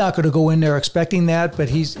he's not going to go in there expecting that, but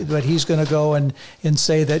he's going to go and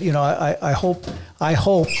say that I hope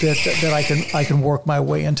that I can work my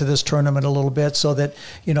way into this tournament a little bit so that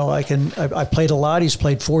I played a lot. He's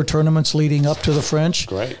played 4 tournaments leading up to the French.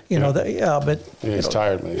 Great. But he's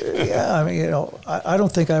tired, maybe. I mean, I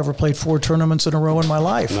don't think I ever played 4 tournaments in a row in my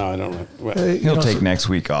life. No, I don't. He'll take next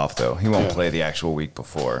week off though. He won't play the actual week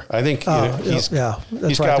before. I think he's got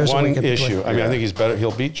There's one issue. I mean, I think he's better.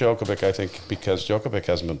 He'll beat Djokovic, I think, because Djokovic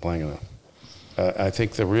hasn't been playing enough. I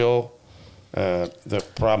think the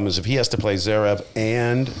problem is if he has to play Zverev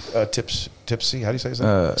and Tipsy, how do you say his name?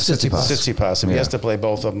 Tsitsipas. If he has to play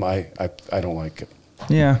both of them, I don't like it.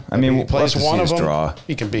 Yeah, I mean, he plays one of them, draw.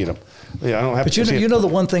 he can beat him. Yeah, I don't have. But the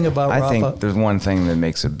one thing about Rafa, I think there's one thing that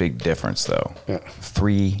makes a big difference though. Yeah.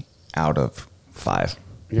 3 out of 5.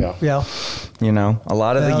 Yeah. Yeah. A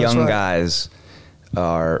lot of the young guys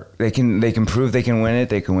they can prove they can win it.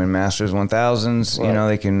 They can win Masters 1000s. Right.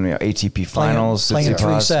 They can ATP finals. Playing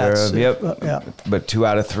 3 sets. Yep. But 2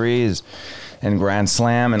 out of 3 is. And Grand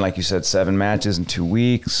Slam, and like you said, 7 matches in 2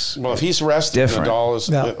 weeks. Well, if he's rested, Nadal is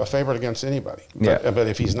a favorite against anybody. But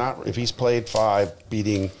if he's not, if he's played 5,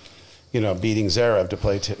 beating Zverev to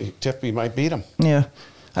play Tip, he might beat him. Yeah,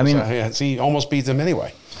 I mean, he almost beats him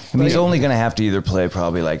anyway. I mean, he's only going to have to either play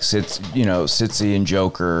probably like Sitsi and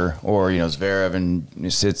Joker, or Zverev and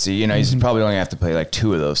Sitsi. He's probably only going to have to play like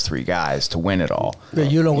 2 of those 3 guys to win it all. But,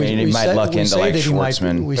 he might luck into like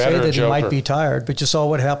Schwartzman. We say that he might be tired, but you saw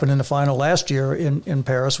what happened in the final last year in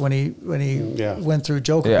Paris when he went through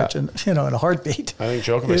Djokovic and in a heartbeat. I think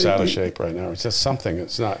Djokovic's out of shape right now. It's just something.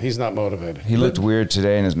 He's not motivated. He looked weird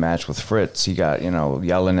today in his match with Fritz. He got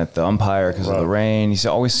yelling at the umpire because of the rain. He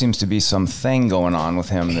always seems to be something going on with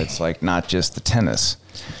him that's like not just the tennis.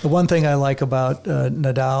 The one thing I like about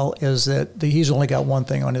Nadal is that he's only got one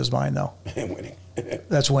thing on his mind, though. Winning.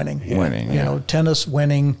 That's winning. Yeah. Winning. Tennis,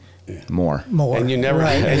 winning. More. And you never.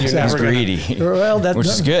 Right. And you're never greedy. Which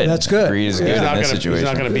is good. That's good. Greed is good in that situation. He's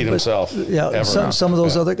not going to beat himself. Some of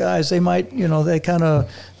those other guys, they might, they kind of,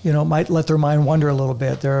 might let their mind wander a little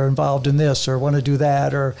bit. They're involved in this, or want to do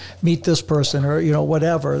that, or meet this person, or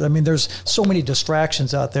whatever. I mean, there's so many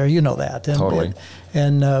distractions out there. You know that. Totally.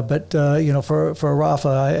 But for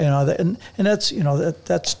Rafa, and that's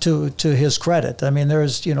that's to his credit. I mean,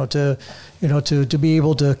 there's to be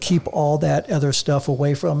able to keep all that other stuff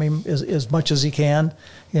away from him as much as he can,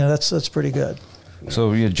 that's pretty good.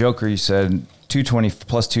 So Joker, you said 220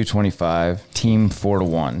 plus 225, team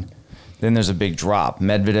 4-1. Then there's a big drop.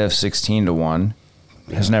 Medvedev 16-1.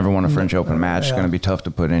 Has never won a French Open match. Going to be tough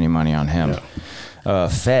to put any money on him.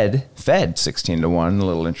 Fed 16-1, a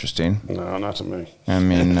little interesting. No, not to me. I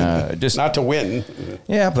mean, just not to win.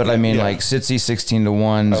 Yeah, but I mean, like Sitsi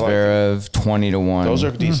 16-1, Zverev 20-1. Those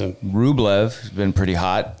are decent. Rublev has been pretty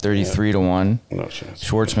hot, 33-1. No chance.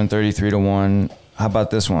 Schwartzman 33-1. How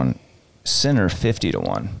about this one? Sinner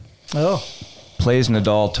 50-1. Oh, plays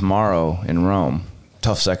Nadal tomorrow in Rome.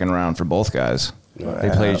 Tough second round for both guys. They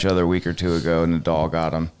played each other a week or 2 ago. Nadal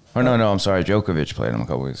got him. Oh no, I'm sorry. Djokovic played him a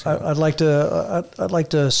couple weeks ago. I'd like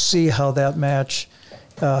to see how that match,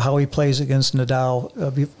 how he plays against Nadal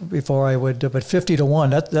before I would. But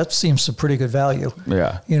 50-1, that seems a pretty good value.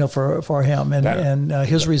 Yeah. For him, and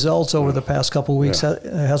his results over the past couple of weeks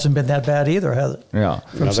hasn't been that bad either, has it? Yeah.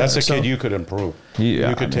 No, that's a kid you could improve.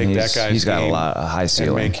 You could take that guy's he's got game a high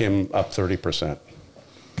ceiling. and make him up 30%.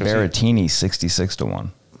 Berrettini 66-1.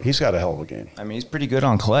 He's got a hell of a game. I mean, he's pretty good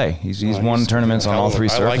on clay. He's won tournaments on all 3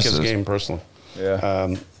 surfaces. I like his game personally.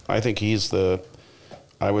 Yeah. I think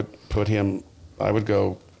I would put him. I would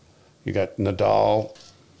go. You got Nadal,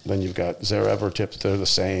 then you've got Zverev or Tips. They're the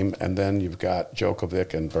same, and then you've got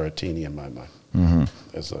Djokovic and Berrettini in my mind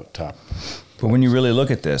as the top. But when you really look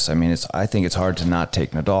at this, I mean, I think it's hard to not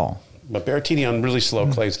take Nadal. But Berrettini on really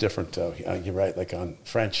slow clay is different, though. You're right, like on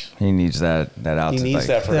French. He needs that out. He needs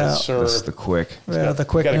that for his serve. The quick. The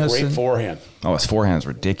quickness. He's got a great forehand. Oh, his forehand's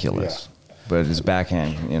ridiculous. Yeah. But his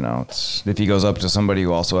backhand, if he goes up to somebody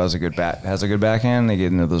who also has a good backhand, they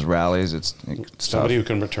get into those rallies. It's somebody tough. Who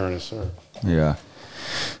can return his serve. Yeah.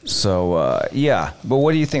 So but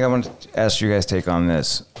what do you think? I want to ask you guys' take on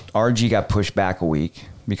this. RG got pushed back a week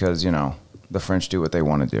because the French do what they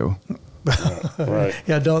want to do. Right.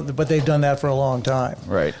 But they've done that for a long time.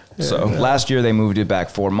 Right. So last year they moved it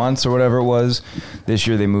back 4 months or whatever it was. This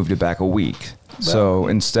year they moved it back a week. So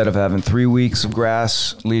instead of having 3 weeks of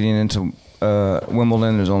grass leading into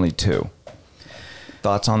Wimbledon, there's only 2.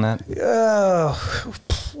 Thoughts on that?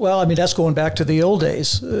 Well, I mean, that's going back to the old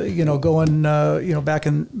days. Back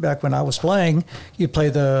when I was playing, you'd play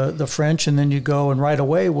the French, and then you go, and right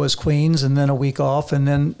away was Queens, and then a week off, and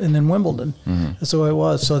then Wimbledon. Mm-hmm. That's the way it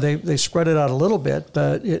was. So they spread it out a little bit,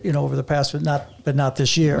 but over the past, but not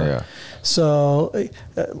this year. Yeah. So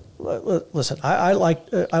listen, I like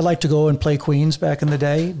to go and play Queens back in the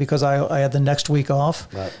day because I had the next week off.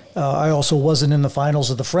 Right. I also wasn't in the finals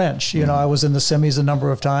of the French. I was in the semis a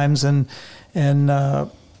number of times, and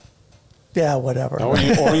yeah, whatever. Or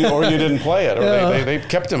you didn't play it, or they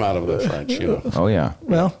kept him out of the French. Oh yeah.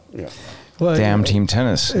 Well. Yeah. Damn team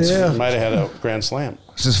tennis. Might have had a Grand Slam.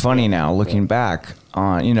 This is funny now, looking back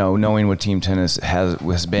on, knowing what team tennis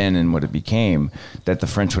has been and what it became, that the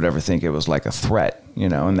French would ever think it was like a threat,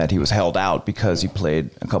 and that he was held out because he played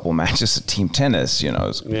a couple matches of team tennis, I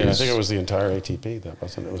think it was the entire ATP. That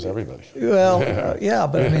wasn't. It was everybody. Well,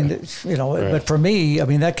 but I mean, but for me, I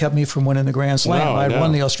mean, that kept me from winning the Grand Slam. I'd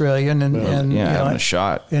won the Australian and having a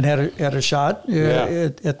shot and had a shot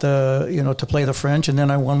at the to play the French, and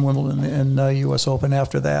then I won Wimbledon and U.S. Open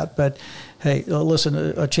after that. But hey, listen,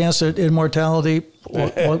 a chance at immortality.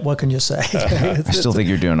 What can you say? I still think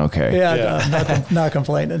you're doing okay. Yeah. No, not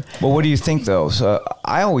complaining. Well, what do you think though? So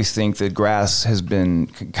I always think that grass has been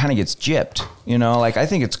kind of gets gypped. You know, like I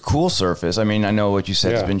think it's a cool surface. I mean, I know what you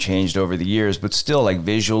said has been changed over the years, but still, like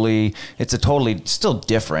visually, it's still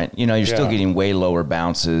different. You know, you're still getting way lower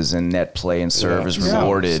bounces and net play and serve is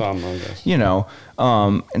rewarded. Some, I guess. You know,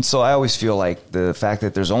 and so I always feel like the fact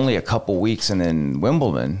that there's only a couple weeks and then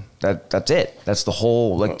Wimbledon. That's it. That's the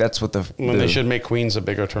whole, like, that's what they should make Queens a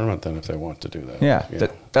bigger tournament then if they want to do that. Yeah.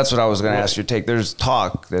 That's what I was going to ask your take. There's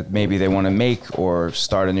talk that maybe they want to make or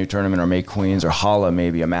start a new tournament or make Queens or Holla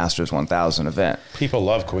maybe a Masters 1000 event. People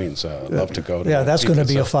love Queens. Love to go to Yeah, that's going to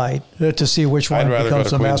be a fight to see which one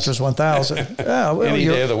becomes the Masters 1000. Yeah, well, any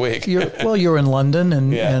day of the week. You're in London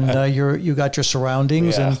and you got your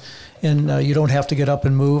surroundings and you don't have to get up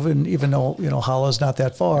and move. And even though Holla's not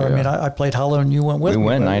that far, I mean, I played Holla and you went with me. We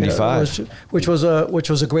went 95, which was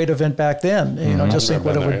a great event back then. Just think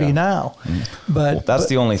what it would be now. But that's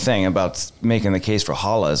the only thing about making the case for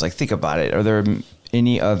Holla is like think about it. Are there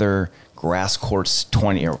any other grass courts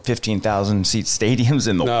 20 or 15,000 seat stadiums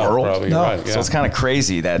in the world? Probably right. So it's kind of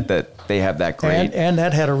crazy that they have that great and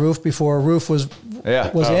that had a roof before a roof was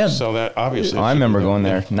in. So that obviously. I remember going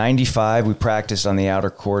there. 95, we practiced on the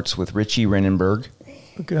outer courts with Richie Rinnenberg.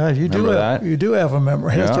 God, you do have a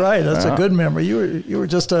memory. That's right. That's a good memory. You were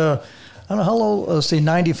just I don't know how old. Let's see,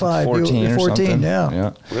 95. 14 or 14. Something.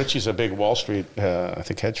 Yeah. Richie's a big Wall Street, I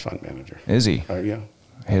think, hedge fund manager. Is he? Yeah.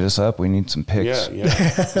 Hit us up. We need some picks. Yeah.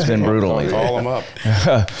 It's been brutal. Call him up.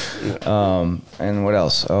 And what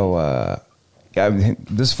else?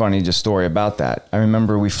 This is funny, just story about that. I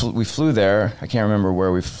remember we flew there. I can't remember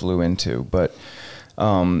where we flew into, but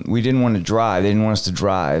we didn't want to drive. They didn't want us to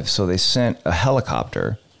drive, so they sent a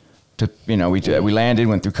helicopter to, we landed,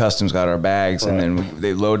 went through customs, got our bags, and then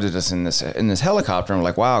they loaded us in this helicopter. And we're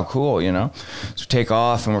like, wow, cool, So we take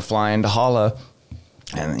off and we're flying to Holla.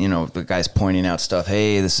 And, the guy's pointing out stuff.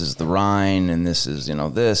 Hey, this is the Rhine, and this is,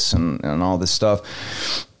 this and all this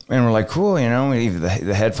stuff. And we're like, cool, we leave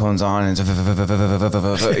the headphones on, and, and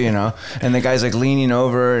the guy's like leaning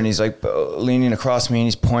over, and he's like leaning across me, and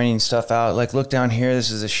he's pointing stuff out. Like, look down here,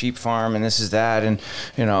 this is a sheep farm, and this is that. And,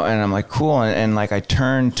 and I'm like, cool. And like, I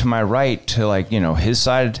turn to my right to like, his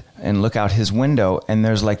side and look out his window, and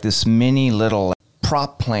there's like this mini little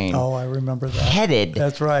prop plane. Oh, I remember that. Headed.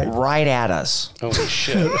 That's right. Right at us. Holy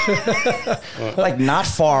shit. Like not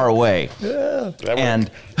far away. Yeah. And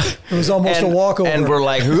it was almost a walkover. And we're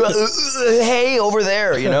like, hey, over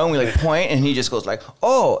there, and we like point, and he just goes like,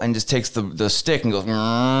 oh, and just takes the stick and goes,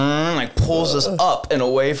 like pulls us up and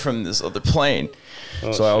away from this other plane.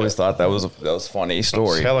 So I always thought that was a funny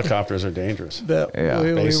story. Helicopters are dangerous.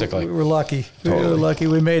 Basically. We were lucky. Totally. We were lucky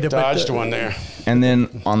we made it. Dodged one there. And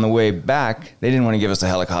then on the way back, they didn't want to give us the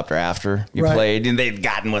helicopter after you played, and they'd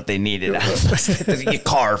gotten what they needed. There's a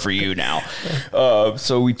car for you now.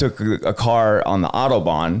 So we took a car on the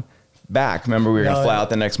Autobahn back. Remember, we were going to fly out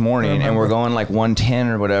the next morning, and we're going like 110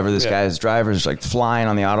 or whatever. This guy's driver's like flying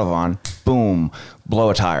on the Autobahn. Boom, blow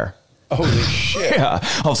a tire. Holy shit. Yeah.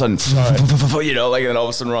 All of a sudden, and then all of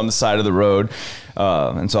a sudden we're on the side of the road.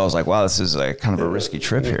 And so I was like, wow, this is like kind of a risky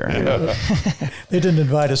trip here. They didn't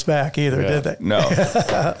invite us back either, did they? No.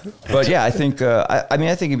 But yeah, I think, I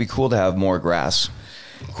think it'd be cool to have more grass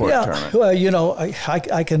court tournament. Well,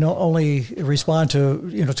 I can only respond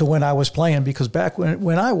to, to when I was playing, because back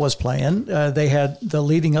when I was playing, they had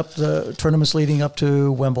the tournaments leading up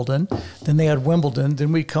to Wimbledon. Then they had Wimbledon.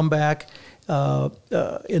 Then we'd come back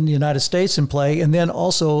in the United States and play, and then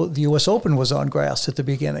also the U.S. Open was on grass at the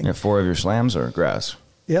beginning. Yeah, 4 of your slams are grass.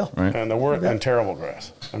 Yeah, right. And terrible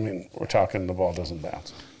grass. I mean, we're talking the ball doesn't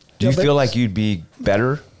bounce. Do you feel like you'd be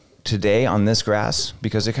better today on this grass?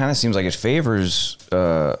 Because it kind of seems like it favors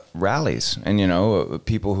rallies and,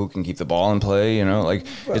 people who can keep the ball in play,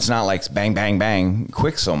 it's not like bang, bang, bang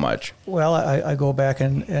quick so much. Well, I go back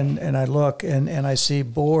and I look and I see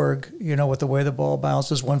Borg, with the way the ball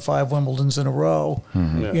bounces, won 5 Wimbledons in a row,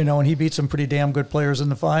 and he beat some pretty damn good players in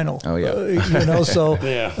the final. Oh, yeah.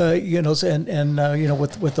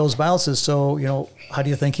 With those bounces. So, how do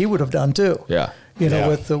you think he would have done too? Yeah.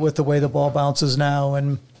 With the way the ball bounces now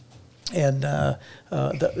and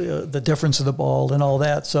the difference of the ball and all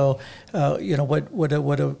that. So, what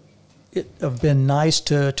would have been nice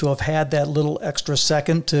to have had that little extra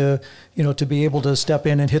second to be able to step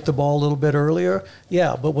in and hit the ball a little bit earlier.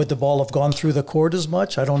 Yeah, but would the ball have gone through the court as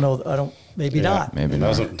much? I don't know. Maybe not. Maybe it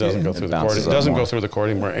not. Doesn't go through the court. It doesn't go through the court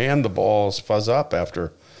anymore, and the balls fuzz up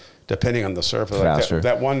after, depending on the surface. Like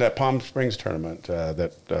that Palm Springs tournament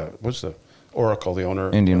what's the Oracle, the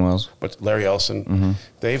owner, Indian Wells, but Larry Ellison,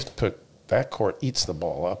 they've put that court eats the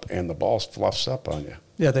ball up, and the ball fluffs up on you.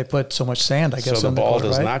 Yeah, they put so much sand, I guess, so on the the ball court,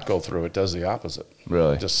 does right? not go through. It does the opposite.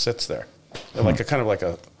 Really? It just sits there. Like a kind of like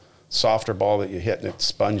a softer ball that you hit, and it's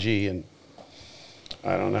spongy, and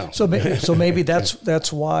I don't know. So maybe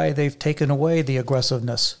that's why they've taken away the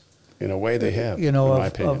aggressiveness. In a way, they have. You know, in my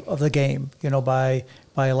opinion. of the game. You know, by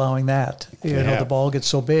allowing that. You know, the ball gets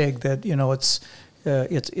so big that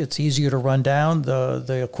it's easier to run down.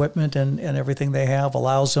 The equipment and everything they have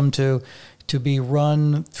allows them to be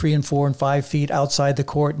run 3 and 4 and 5 feet outside the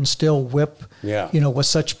court and still whip. Yeah. You know, with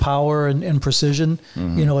such power and precision.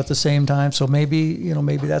 You know, at the same time. So maybe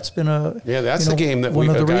that's been a that's the game that one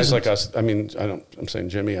of the guys reasons. like us. I mean, I'm saying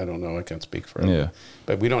Jimmy. I don't know. I can't speak for him. Yeah.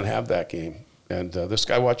 But we don't have that game. And this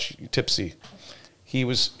guy, watch Tipsy.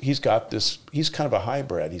 He's got this. He's kind of a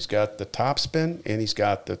hybrid. He's got the top spin and he's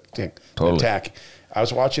got the attack. I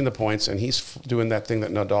was watching the points, and he's doing that thing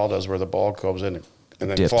that Nadal does, where the ball goes in and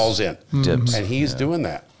then Dips. falls in. Dips. And he's doing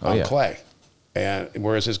that on clay. And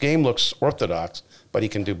whereas his game looks orthodox, but he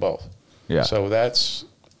can do both. Yeah. So that's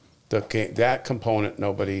that component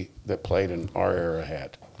nobody that played in our era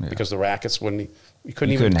had, because the rackets you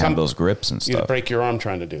couldn't have those grips and stuff. You'd break your arm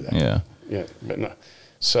trying to do that. Yeah. Yeah, but no.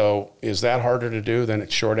 So is that harder to do than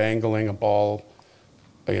short angling a ball,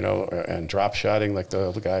 and drop shotting like the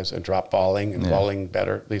other guys, and drop volleying and volleying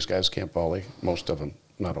better? These guys can't volley, most of them,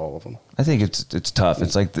 not all of them. I think it's tough.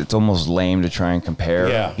 It's like it's almost lame to try and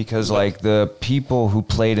compare, because like the people who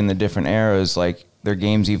played in the different eras, like their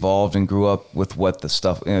games evolved and grew up with what the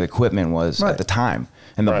stuff, the equipment was at the time,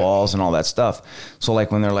 and the balls and all that stuff. So like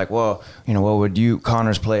when they're like, well, what would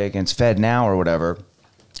Connors play against Fed now or whatever?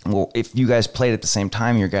 Well, if you guys played at the same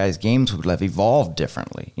time, your guys' games would have evolved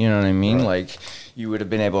differently. You know what I mean? Right. Like, you would have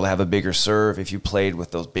been able to have a bigger serve if you played with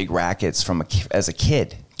those big rackets as a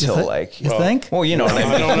kid. You think? Well, you know what I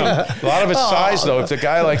mean. I don't know. A lot of it's size, though. If the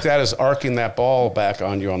guy like that is arcing that ball back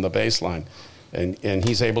on you on the baseline, and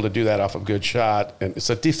he's able to do that off a good shot, and it's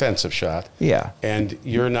a defensive shot. Yeah. And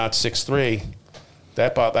you're not 6'3",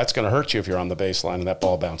 that's going to hurt you if you're on the baseline and that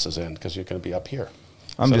ball bounces in, because you're going to be up here.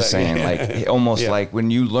 I'm just saying, like, almost like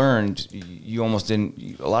when you learned, you almost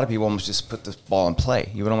didn't. A lot of people almost just put the ball in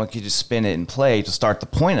play. You would almost just spin it and play to start the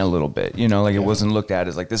point a little bit. It wasn't looked at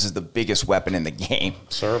as like this is the biggest weapon in the game.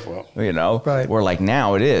 Serve well. Right. Or like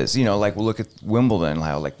now it is. Like we'll look at Wimbledon,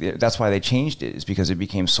 how like that's why they changed it, is because it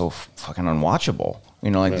became so fucking unwatchable.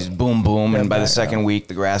 Just boom, boom, and by the second week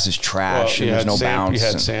the grass is trash and there's no bounce. You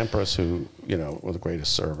had Sampras, who one of the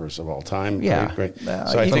greatest servers of all time. Yeah, great.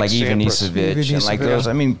 So I think like Ivanisevic and like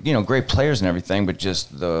those. I mean, great players and everything, but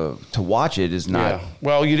just to watch it is not. Yeah.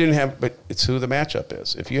 Well, you didn't have, but it's who the matchup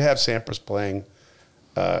is. If you have Sampras playing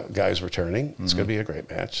guys returning, it's going to be a great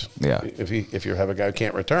match. Yeah. If you have a guy who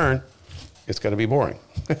can't return, it's going to be boring.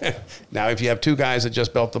 Now, if you have two guys that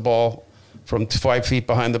just belt the ball from 5 feet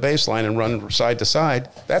behind the baseline and run side to side,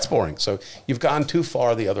 that's boring. So you've gone too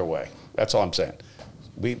far the other way. That's all I'm saying.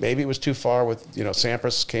 Maybe it was too far with,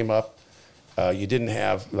 Sampras came up. You didn't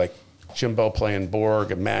have like Jimbo playing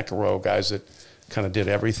Borg and McEnroe, guys that kind of did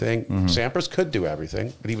everything. Sampras could do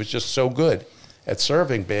everything, but he was just so good at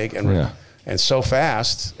serving big and so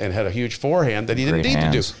fast and had a huge forehand that he didn't need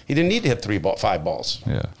to do. He didn't need to hit 5 balls.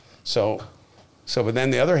 Yeah. So, but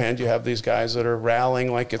then the other hand, you have these guys that are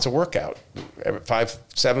rallying like it's a workout.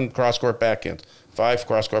 7 cross-court backhands, 5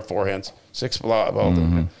 cross-court forehands, 6 blah.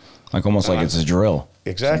 Like almost like it's a drill.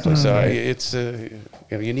 Exactly. So it's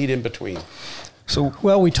you need in between. So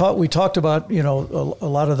we talked about a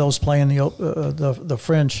lot of those playing the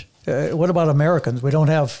French. What about Americans? We don't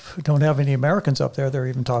have any Americans up there. They're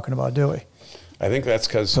even talking about, do we? I think that's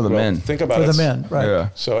because for the men. Think about for it. the men, right? Yeah.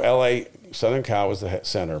 So L.A. Southern Cal was the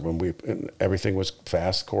center when everything was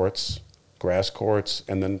fast courts, grass courts,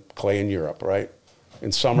 and then clay in Europe, right?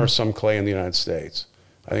 In summer, some clay in the United States.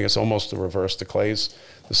 I think it's almost the reverse. The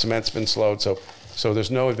cement's been slowed, so there's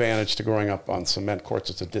no advantage to growing up on cement courts.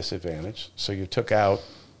 It's a disadvantage. So you took out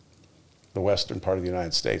the western part of the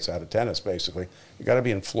United States out of tennis, basically. You got to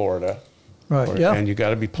be in Florida, right? And you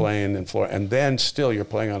got to be playing in Florida, and then still you're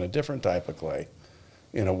playing on a different type of clay.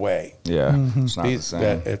 In a way. Yeah, it's not the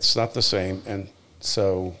same. It's not the same. And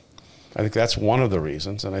so I think that's one of the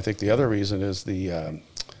reasons. And I think the other reason is the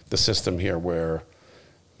system here where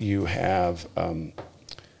you have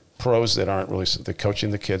pros that aren't really, they're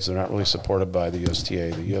coaching the kids, they're not really supported by the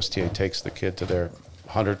USTA. The USTA takes the kid to their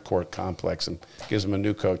 100-court complex and gives them a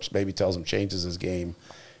new coach, maybe tells him, changes his game.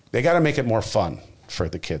 They got to make it more fun for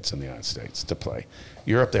the kids in the United States to play.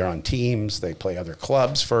 Europe, they're on teams. They play other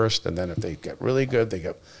clubs first, and then if they get really good,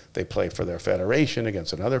 they play for their federation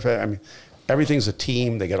against another. I mean, everything's a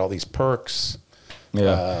team. They get all these perks.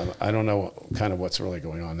 Yeah. I don't know kind of what's really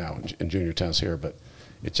going on now in junior tennis here, but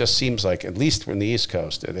it just seems like, at least from the East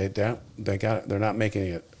Coast, they're not making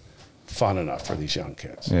it fun enough for these young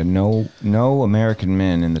kids. Yeah, no American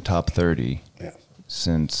men in the top 30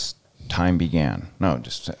 since time began. No,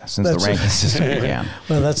 just since the ranking system began.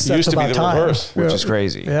 Well, that's used to be about the time. reverse, which is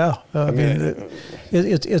crazy. Yeah, I mean,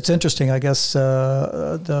 it's interesting. I guess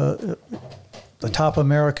the top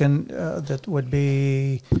American that would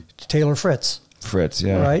be Taylor Fritz. Fritz,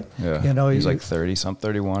 yeah. Right? Yeah. You know, he's like 30, some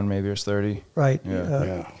 31, maybe or 30. Right.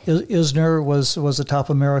 Yeah. Isner was a top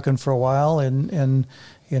American for a while, and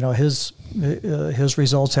you know his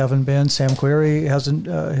results haven't been. Sam Querrey hasn't.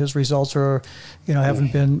 His results are,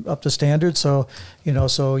 haven't been up to standard. So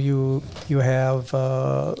so you have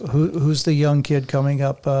who's the young kid coming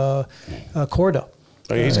up? Corda.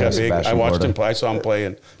 Oh, he's got big. Sebastian I watched Corda. him play. I saw him play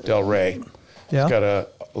in Del Rey. Yeah. He's got a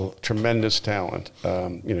tremendous talent.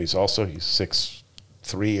 He's 6'3"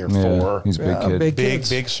 or Yeah, 4. he's a big kid.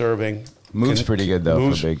 Big serving. Moves pretty good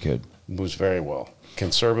though for a big kid. Moves very well.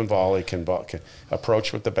 Can serve and volley. Can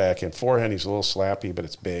approach with the backhand. Forehand, he's a little slappy, but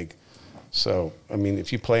it's big. So I mean,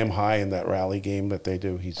 if you play him high in that rally game that they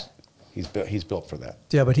do, he's built for that.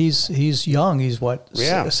 Yeah, but he's young. He's what?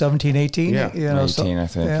 17, 18? Yeah. 18, I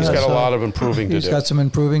think. He's got a lot of improving to do. He's got some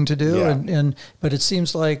improving to do, Yeah. but it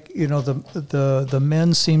seems like the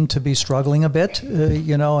men seem to be struggling a bit,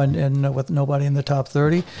 and with nobody in the top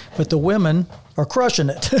 30, but the women are crushing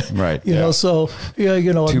it, Right. So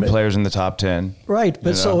Two players in the top 10. right,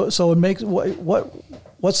 but so it makes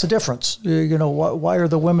what's the difference? Why are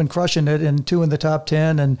the women crushing it and 2 in the top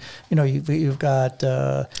 10? And you've got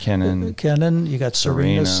Kennan, you got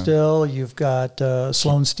Serena still, you've got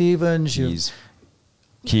Sloane Stevens,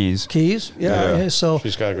 Keys. yeah. So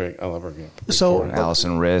she's got a great. I love her game. So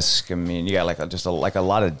Allison Risk. I mean, you got like a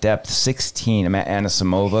lot of depth. 16. Anna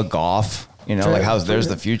Samova, golf. There's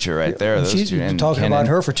the future right there. Those she's two. been And talking Kennan. about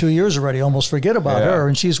her for 2 years already. Almost forget about her.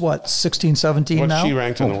 And she's what, 16, 17 What's now? she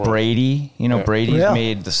ranked in the world? Brady, Brady's Yeah.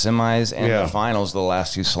 made the semis and the finals the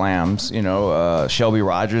last 2 slams. Shelby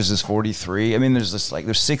Rogers is 43. I mean, there's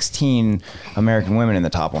 16 American women in the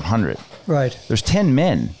top 100. Right. There's 10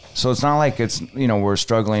 men. So it's not like we're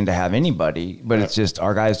struggling to have anybody, but it's just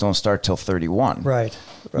our guys don't start till 31. Right.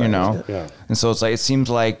 Yeah. And so it seems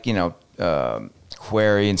like,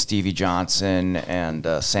 Querrey and Stevie Johnson and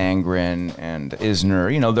Sangren and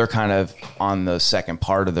Isner, they're kind of on the second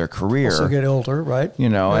part of their career. Also get older, right?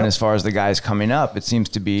 And as far as the guys coming up, it seems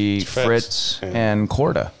to be Fritz and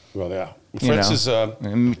Corda. Well, yeah. Fritz is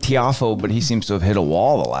and Tiafo, but he seems to have hit a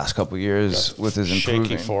wall the last couple of years with his improving.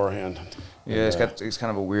 shaky forehand. Yeah, he's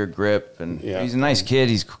kind of a weird grip, and Yeah. he's a nice kid.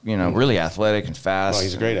 He's really athletic and fast. Well,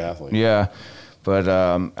 he's a great athlete. Yeah, but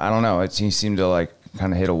I don't know. He seemed to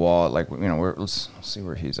kind of hit a wall. Let's see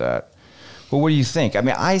where he's at. But what do you think? I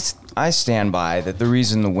mean, I stand by that the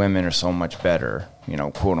reason the women are so much better,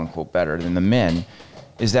 quote unquote better than the men,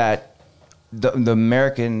 is that the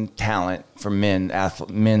American talent for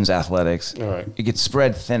men's athletics, it gets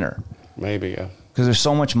spread thinner. Maybe, yeah. Because there's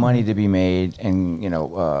so much money to be made and,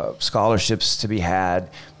 scholarships to be had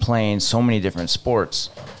playing so many different sports.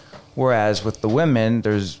 Whereas with the women,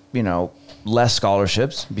 there's, less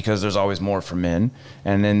scholarships because there's always more for men.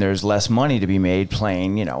 And then there's less money to be made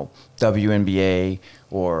playing, WNBA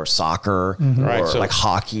or soccer or so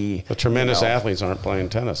hockey. The tremendous athletes aren't playing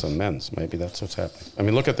tennis on men's. Maybe that's what's happening. I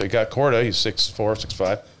mean, look at got Corda. He's 6'4",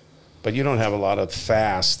 6'5", but you don't have a lot of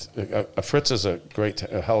fast. Fritz is a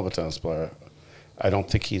hell of a tennis player. I don't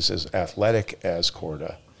think he's as athletic as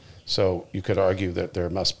Corda. So you could argue that there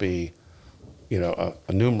must be, a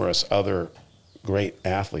numerous other great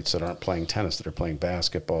athletes that aren't playing tennis, that are playing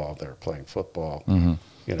basketball, that are playing football. Mm-hmm.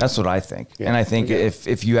 That's what I think. Yeah. And I think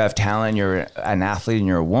if you have talent, you're an athlete and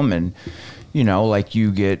you're a woman,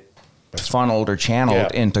 you get funneled or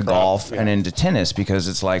channeled into golf and into tennis because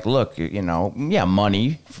it's like, look,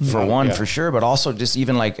 money for one, for sure, but also just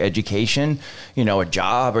even education, a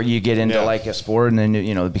job, or you get into a sport and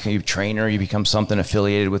then, become a trainer, you become something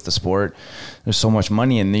affiliated with the sport. There's so much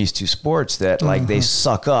money in these two sports that they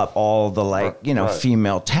suck up all the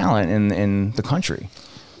female talent in the country.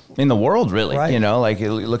 In the world, really,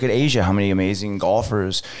 look at Asia, how many amazing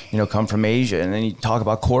golfers, come from Asia. And then you talk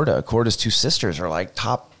about Corda. Corda's 2 sisters are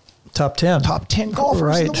Top 10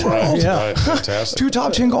 golfers in the world. Yeah. Right, fantastic. 2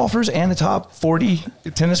 top 10 golfers and a top 40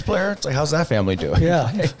 tennis player. It's how's that family doing? Yeah.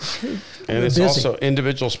 And it's also,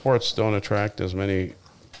 individual sports don't attract as many,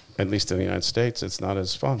 at least in the United States. It's not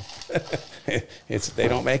as fun. They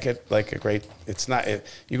don't make it a great. It's not.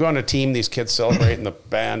 You go on a team, these kids celebrate in the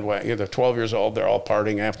band. They're 12 years old. They're all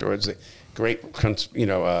partying afterwards. Great,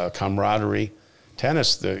 camaraderie.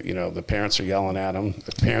 Tennis, the parents are yelling at them.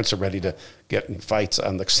 The parents are ready to get in fights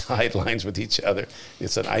on the sidelines with each other.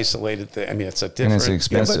 It's an isolated thing. I mean, it's a different. And it's an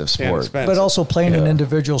expensive sport. But also playing an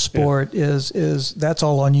individual sport is that's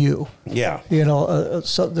all on you. Yeah.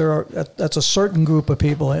 So that's a certain group of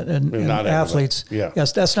people and athletes. Yeah.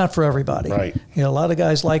 Yes, that's not for everybody. Right. A lot of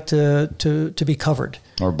guys like to be covered.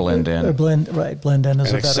 Or blend in. Or blend in is and a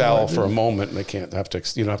better excel word. for a moment. And they can't have to.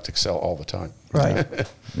 You don't have to excel all the time. Right.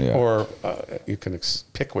 Yeah. Or you can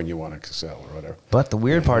pick when you want to excel or whatever. But the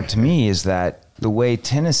weird part to me is that the way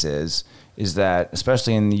tennis is that,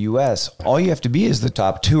 especially in the U.S., all you have to be is the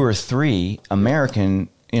top 2 or 3 American,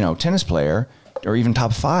 tennis player, or even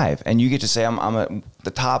top 5, and you get to say I'm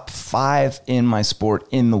the top 5 in my sport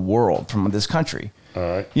in the world from this country. All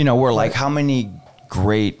right. We're like, how many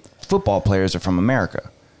great football players are from America?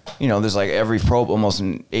 There's like almost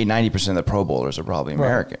 90% of the Pro Bowlers are probably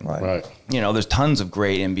American. Right. There's tons of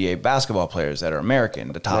great NBA basketball players that are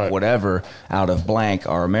American. The top whatever out of blank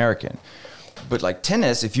are American. But like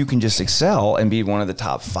tennis, if you can just excel and be one of the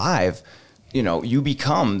top 5, you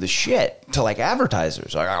become the shit to like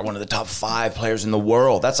advertisers. Like, one of the top 5 players in the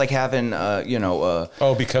world. That's like having,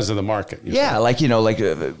 because of the market. Yeah,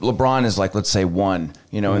 LeBron is like, let's say 1,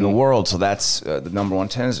 in the world. So that's the number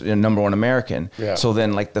 1 American. Yeah. So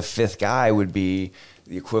then like the 5th guy would be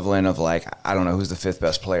the equivalent of like, I don't know, who's the 5th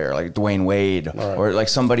best player, like Dwayne Wade, or like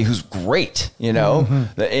somebody who's great,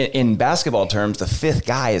 in basketball terms, the 5th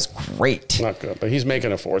guy is great. Not good, but he's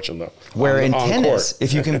making a fortune though. Where in tennis,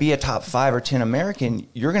 if you can be a top 5 or 10 American,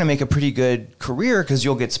 you're going to make a pretty good career because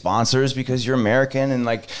you'll get sponsors because you're American, and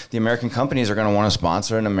like the American companies are going to want to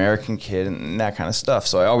sponsor an American kid and that kind of stuff.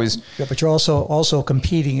 So I always... Yeah, but you're also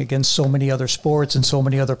competing against so many other sports and so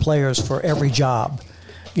many other players for every job.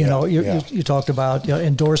 You talked about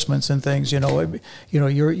endorsements and things.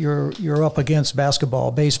 You're up against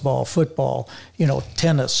basketball, baseball, football,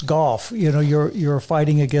 tennis, golf. You're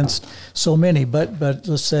fighting against so many. But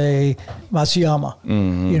let's say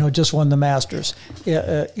Matsuyama, just won the Masters.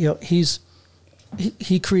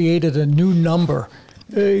 He created a new number.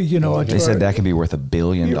 They said that could be worth $1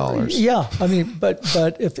 billion. Yeah, I mean, but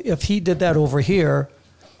if he did that over here.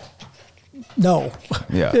 No,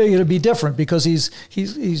 it'd be different because he's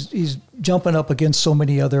jumping up against so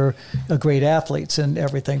many other great athletes and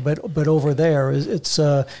everything. But over there, it's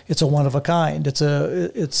a one of a kind. I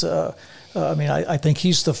think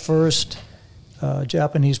he's the first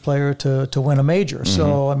Japanese player to win a major. Mm-hmm.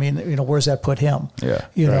 So I mean, where's that put him? Yeah,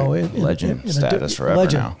 legend status forever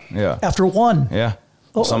legend. Now. Yeah, after 1. Yeah.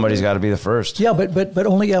 Somebody's got to be the first. Yeah, but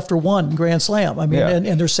only after 1 Grand Slam. I mean,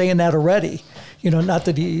 and they're saying that already. Not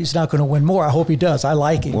that he's not going to win more. I hope he does. I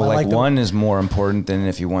like him. Well, like 1 is more important than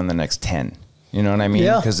if he won the next 10. You know what I mean?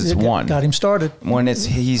 Yeah, because it's 1. Got him started.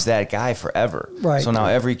 He's that guy forever. Right. So now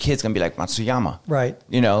every kid's gonna be like Matsuyama. Right.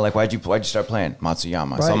 Like why'd you start playing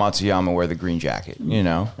Matsuyama? Right. I saw Matsuyama wear the green jacket.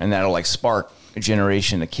 And that'll like spark a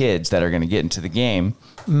generation of kids that are gonna get into the game.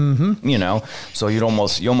 Mm-hmm. So you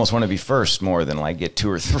almost want to be first more than like get 2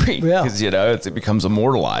 or 3. Yeah. Because it becomes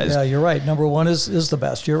immortalized. Yeah, you're right. Number 1 is the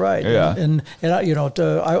best. You're right. Yeah. And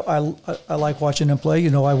I like watching him play. I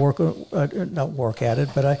not work at it,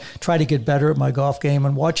 but I try to get better at my golf game,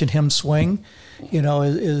 and watching him swing,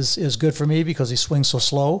 is good for me because he swings so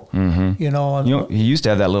slow. Mm-hmm. He used to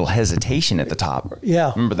have that little hesitation at the top.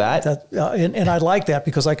 Yeah. Remember that? And I like that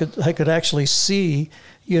because I could actually see.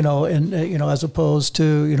 As opposed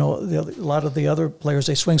to, a lot of the other players,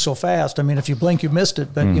 they swing so fast. I mean, if you blink, you missed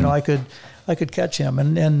it. But, mm-hmm. I could catch him.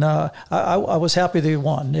 And I was happy that he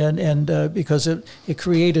won. And because it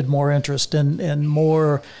created more interest and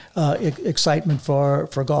more excitement for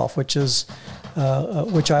golf, which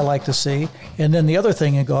I like to see. And then the other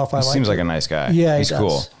thing in golf, he seems like a nice guy. Yeah, he's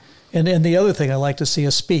cool. And the other thing I like to see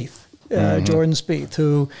is Spieth. Mm-hmm. Jordan Spieth,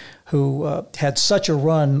 who had such a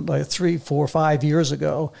run like 3, 4, 5 years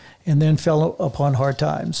ago, and then fell upon hard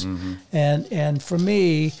times. Mm-hmm. And for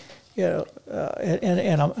me,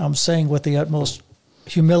 and I'm saying with the utmost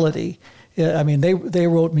humility, I mean they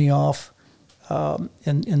wrote me off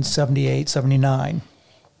in 78, 79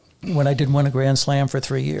 when I didn't win a Grand Slam for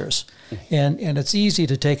 3 years. And it's easy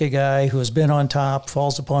to take a guy who has been on top,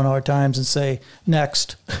 falls upon hard times, and say,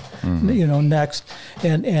 next, mm-hmm. Next.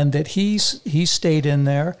 And that he stayed in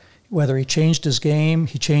there, whether he changed his game,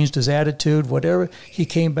 he changed his attitude, whatever, he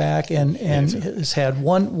came back and has had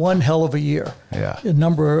one hell of a year. Yeah. A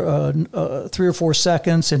number, 3 or 4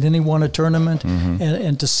 seconds, and then he won a tournament. Mm-hmm.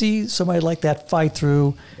 And to see somebody like that fight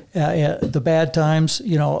through the bad times,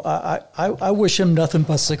 I wish him nothing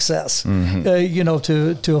but success.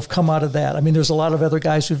 To have come out of that. I mean, there's a lot of other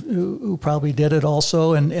guys who probably did it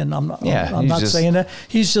also, and I'm not saying that.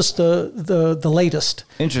 He's just the latest.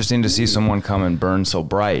 Interesting to see someone come and burn so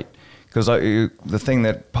bright, because the thing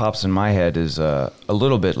that pops in my head is a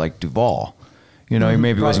little bit like Duvall. He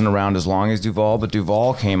maybe wasn't around as long as Duvall, but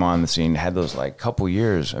Duvall came on the scene, had those like couple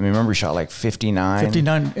years. I mean, remember he shot like 59.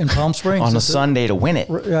 59 in Palm Springs. On a Sunday to win it.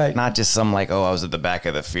 Right. Not just some like, I was at the back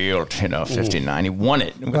of the field, 59. He won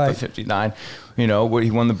it with the 59.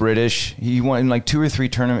 He won the British. He won like 2 or 3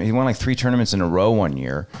 tournaments. He won like 3 tournaments in a row one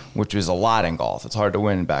year, which was a lot in golf. It's hard to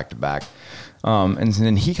win back to back. And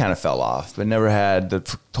then he kind of fell off, but never had the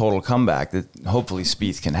total comeback that hopefully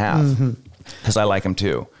Spieth can have. Because I like him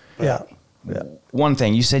too. Yeah. One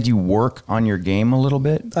thing, you said you work on your game a little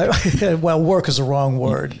bit? Well, work is the wrong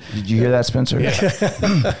word. Did you hear that, Spencer?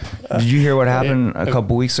 Yeah. Did you hear what happened a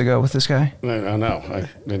couple weeks ago with this guy? I know.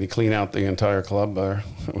 Did he clean out the entire club?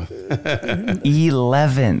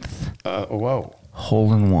 11th. Whoa.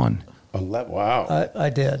 Hole in one. 11. Wow. I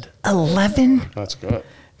did. 11? That's good.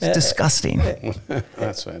 It's disgusting.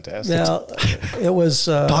 That's fantastic. Now, it was...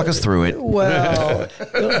 Talk us through it. Well,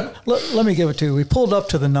 let me give it to you. We pulled up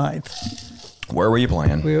to the 9th. Where were you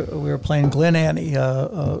playing? We were playing Glen Annie,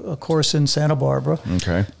 a course in Santa Barbara.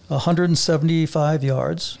 Okay. 175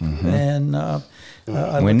 yards. And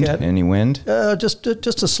wind? Any wind? Just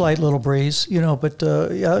a slight little breeze, but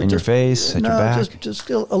in your face, at your back? Just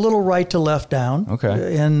a little right to left down.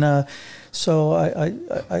 Okay. And so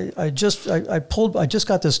I just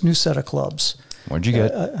got this new set of clubs. What'd you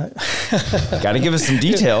get? Got to give us some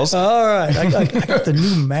details. All right, I got the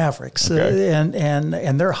new Mavericks, okay.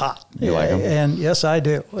 and they're hot. You like them? And yes, I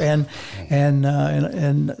do. And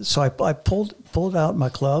so I pulled out my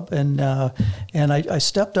club and I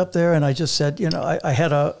stepped up there and I just said, I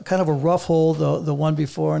had a kind of a rough hole the one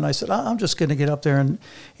before, and I said I'm just going to get up there and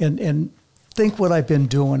think what I've been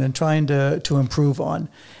doing and trying to improve on.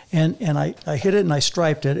 And I hit it and I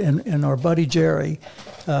striped it, and our buddy Jerry.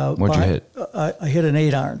 What'd you hit? I hit an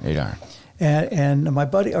 8-iron. 8-iron. And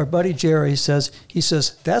our buddy Jerry says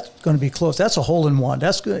that's going to be close. That's a hole in one.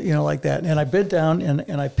 That's good, like that. And I bid down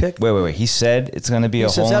and I picked. Wait. He said it's going to be a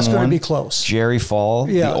hole in one. That's going to be close. Jerry Fall,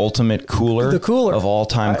 the ultimate cooler, of all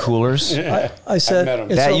time coolers. I said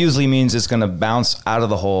that usually means it's going to bounce out of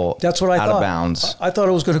the hole. That's what I thought. Out of bounds. I thought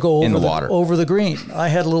it was going to go in the water over the green. I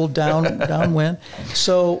had a little downwind.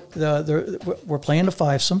 So we're playing a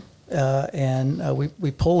fivesome. And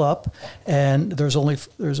we pull up, and there's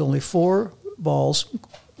only 4 balls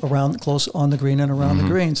around close on the green and around the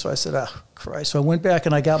green. So I said, "Oh Christ!" So I went back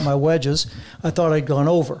and I got my wedges. I thought I'd gone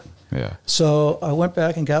over. Yeah. So I went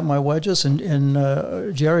back and got my wedges,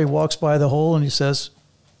 and Jerry walks by the hole and he says,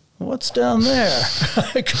 "What's down there?"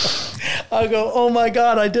 I go, "Oh my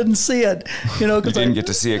God, I didn't see it." You didn't get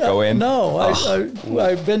to see it go in. No,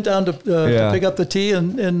 I bent down to pick up the tee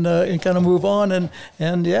and kind of move on, and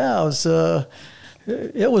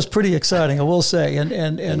it was pretty exciting, I will say.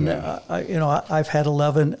 And I've had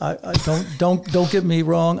 11. I don't get me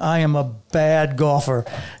wrong. I am a bad golfer,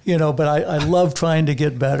 but I love trying to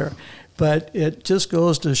get better. But it just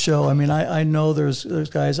goes to show. I mean, I know there's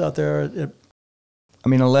guys out there.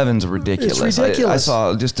 11's ridiculous. It's ridiculous. I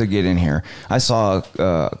saw, just to get in here, I saw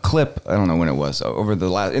a clip, I don't know when it was,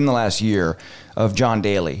 in the last year, of John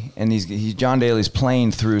Daly. And John Daly's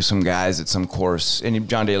playing through some guys at some course. And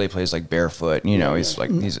John Daly plays like barefoot.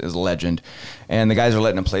 He's a legend. And the guys are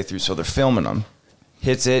letting him play through, so they're filming him.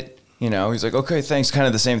 Hits it, he's like, okay, thanks. Kind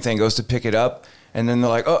of the same thing. Goes to pick it up. And then they're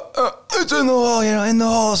like, it's in the hole, in the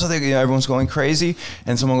hole. So everyone's going crazy.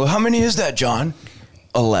 And someone goes, how many is that, John?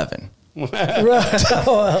 11. And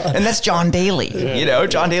that's John Daly.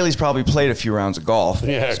 John Daly's probably played a few rounds of golf.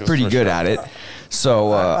 Yeah, he's pretty good at it.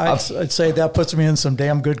 So I'd say that puts me in some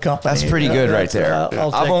damn good company. That's pretty good right there.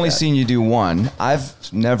 I've only seen you do one.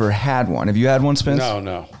 I've never had one. Have you had one, Spence?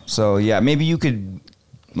 No. So yeah, maybe you could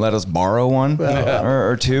let us borrow one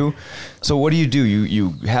or two. So what do?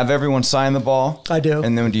 You have everyone sign the ball? I do.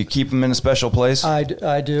 And then do you keep them in a special place? I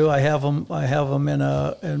do. I have them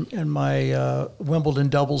in my Wimbledon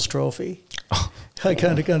doubles trophy. I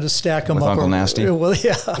kind of stack them with up. Uncle Nasty? Well,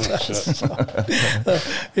 yeah.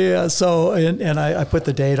 Yeah. So and I put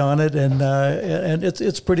the date on it, and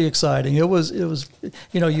it's pretty exciting. It was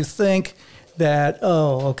you think that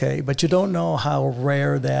okay, but you don't know how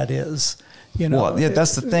rare that is. Well, yeah,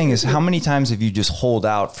 that's the thing is how many times have you just holed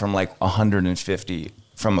out from like 150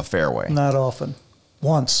 from a fairway? Not often.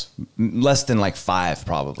 Once. Less than like 5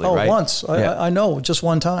 probably, right? Once. I know, just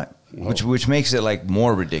one time. Which makes it like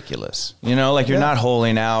more ridiculous. You're not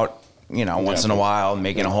holing out once in a while,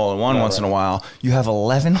 making a hole in one once in a while. You have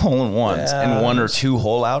 11 hole in ones and 1 or 2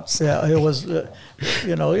 hole outs. Yeah, it was,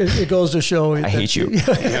 it goes to show. I hate you.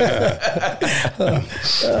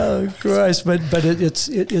 Christ, but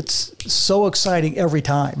it's so exciting every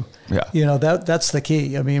time. Yeah. That's the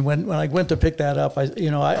key. I mean, when I went to pick that up, I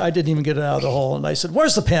didn't even get it out of the hole, and I said,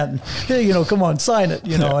 "Where's the pen? Hey, come on, sign it."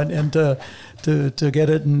 And to get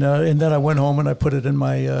it, and then I went home and I put it in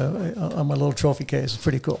my on my little trophy case. It's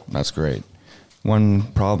pretty cool. That's great. One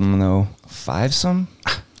problem though, 5-some.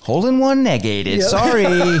 Hole in one negated. Yep. Sorry.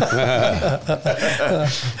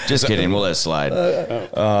 Just kidding. We'll let it slide.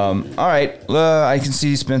 All right. I can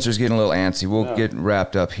see Spencer's getting a little antsy. We'll get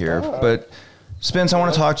wrapped up here. But Spence, I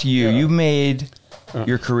want to talk to you. You made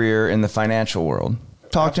your career in the financial world.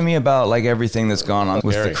 Talk to me about like everything that's gone on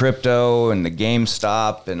with the crypto and the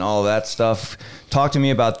GameStop and all that stuff. Talk to me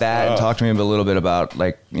about that and talk to me a little bit about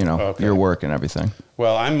your work and everything.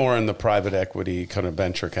 Well, I'm more in the private equity kind of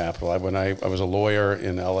venture capital. When I was a lawyer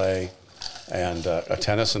in L.A. and a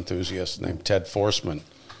tennis enthusiast named Ted Forsman,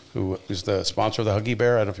 who is the sponsor of the Huggy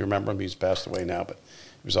Bear. I don't know if you remember him. He's passed away now, but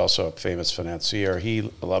he was also a famous financier.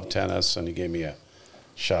 He loved tennis, and he gave me a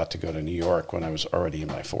shot to go to New York when I was already in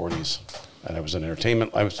my 40s. And I was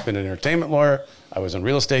been an entertainment lawyer. I was in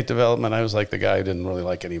real estate development. I was like the guy who didn't really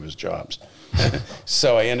like any of his jobs.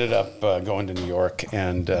 So I ended up going to New York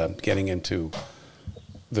and getting into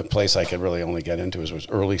the place I could really only get into was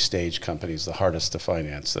early stage companies, the hardest to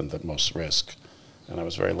finance and the most risk. And I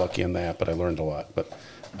was very lucky in that, but I learned a lot. But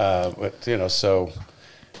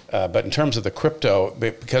in terms of the crypto,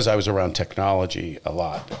 because I was around technology a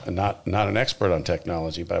lot, and not an expert on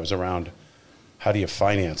technology, but I was around how do you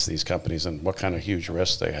finance these companies and what kind of huge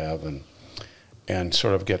risks they have, and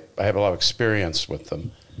sort of I have a lot of experience with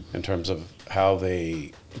them in terms of how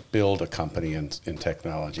they build a company in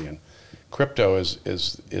technology. And crypto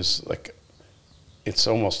is like, it's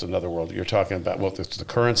almost another world. You're talking about, well, it's the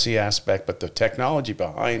currency aspect, but the technology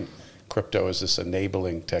behind crypto is this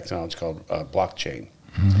enabling technology called blockchain.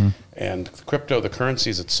 Mm-hmm. And the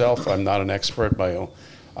currencies itself, I'm not an expert, but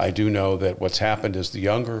I do know that what's happened is the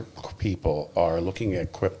younger people are looking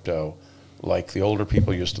at crypto like the older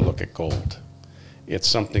people used to look at gold. It's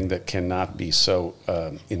something that cannot be so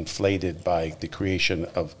inflated by the creation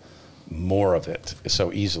of more of it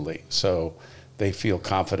so easily. So they feel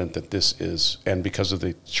confident that this is, and because of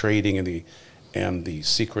the trading and the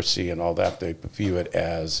secrecy and all that, they view it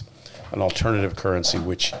as an alternative currency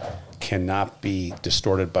which cannot be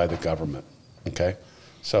distorted by the government. Okay?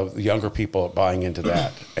 So the younger people are buying into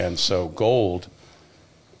that. And so gold,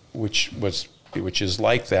 which is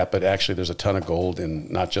like that, but actually there's a ton of gold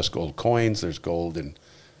in not just gold coins, there's gold in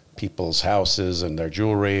people's houses and their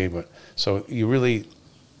jewelry. So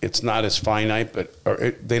it's not as finite,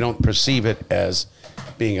 they don't perceive it as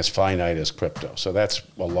being as finite as crypto. So that's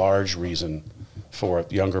a large reason for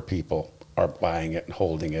younger people are buying it and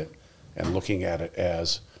holding it and looking at it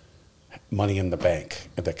as money in the bank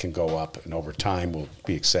that can go up and over time will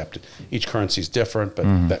be accepted. Each currency is different, but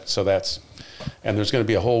and there's going to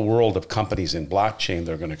be a whole world of companies in blockchain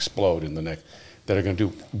that are going to explode in the next, that are going to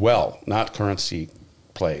do well, not currency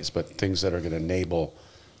plays, but things that are going to enable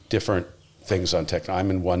different things on tech. I'm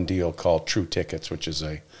in one deal called True Tickets, which is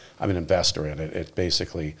I'm an investor in it. It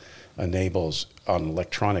basically enables on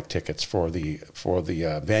electronic tickets for the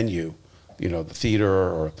venue, the theater,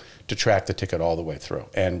 or to track the ticket all the way through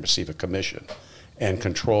and receive a commission and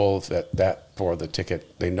control that for the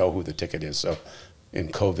ticket. They know who the ticket is. So in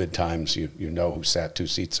COVID times, you know who sat 2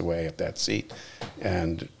 seats away at that seat.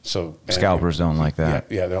 And so scalpers don't like that.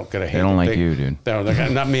 Yeah, they don't get a hate. They don't like you, dude. They're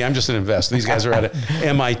not me. I'm just an investor. These guys are at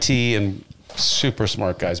MIT and super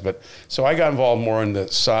smart guys. But so I got involved more in the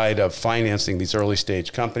side of financing these early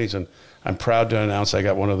stage companies, and I'm proud to announce I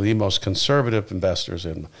got one of the most conservative investors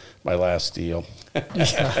in my last deal.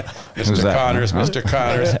 Mr. Connors, Mr.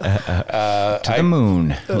 Connors. To the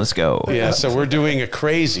moon. Let's go. Yeah, so we're doing a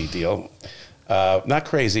crazy deal. Not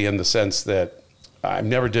crazy in the sense that I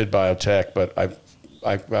never did biotech, but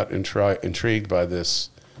I got intrigued by this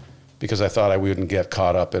because I thought I wouldn't get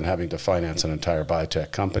caught up in having to finance an entire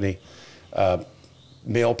biotech company.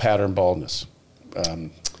 Male pattern baldness.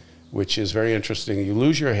 Which is very interesting. You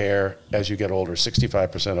lose your hair as you get older,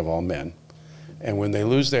 65% of all men. And when they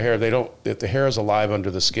lose their hair, the hair is alive under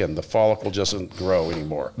the skin. The follicle doesn't grow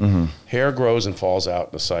anymore. Mm-hmm. Hair grows and falls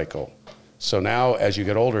out in a cycle. So now as you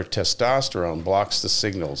get older, testosterone blocks the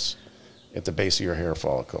signals at the base of your hair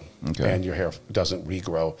follicle. Okay. And your hair doesn't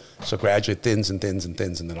regrow. So gradually it thins and thins and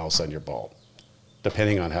thins, and then all of a sudden you're bald,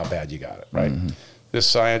 depending on how bad you got it, right? Mm-hmm.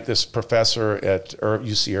 This professor at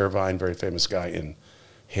UC Irvine, very famous guy in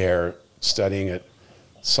hair, studying it,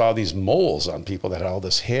 saw these moles on people that had all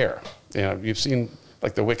this hair. You know, you've seen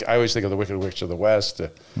like I always think of the Wicked Witch of the West.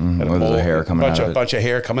 Had a mole, hair coming out of it. bunch of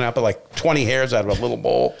hair coming out, but like 20 hairs out of a little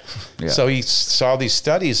mole. Yeah. So he saw these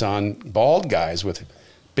studies on bald guys with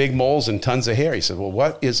big moles and tons of hair. He said, well,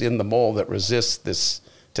 what is in the mole that resists this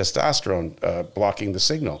testosterone blocking the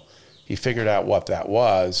signal? He figured out what that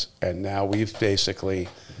was, and now we've basically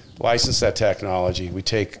licensed that technology. We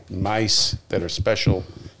take mice that are special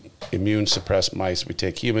immune suppressed mice. We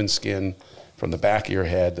take human skin from the back of your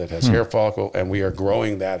head that has hair follicle, and we are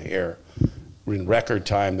growing that hair in record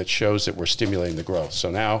time that shows that we're stimulating the growth.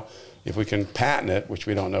 So now, if we can patent it, which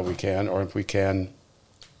we don't know we can, or if we can,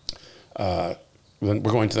 then we're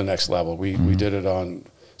going to the next level. We did it on,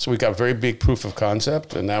 so we got a very big proof of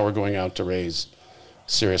concept, and now we're going out to raise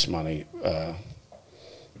serious money.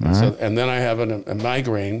 And then I have a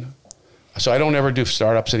migraine. So I don't ever do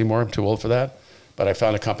startups anymore. I'm too old for that. But I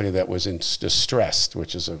found a company that was in distressed,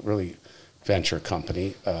 which is a really venture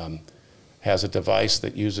company, has a device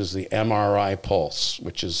that uses the MRI pulse,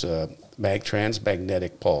 which is a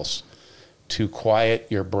transmagnetic pulse, to quiet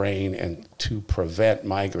your brain and to prevent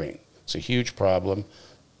migraine. It's a huge problem.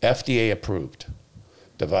 FDA approved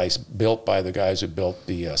device built by the guys who built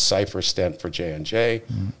the Cypher stent for J&J.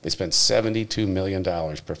 They spent $72 million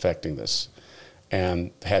perfecting this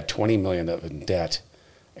and had $20 million of it in debt,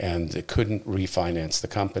 and they couldn't refinance the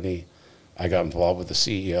company. I got involved with the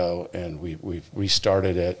CEO, and we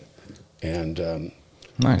restarted it, and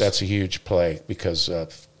Nice. That's a huge play because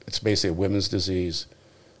it's basically a women's disease.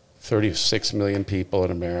 36 million people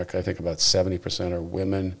in America. I think about 70% are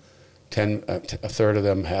women. A third of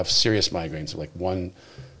them have serious migraines, like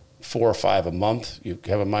 4 or 5 a month. You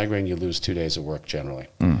have a migraine, you lose 2 days of work generally.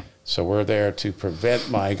 So we're there to prevent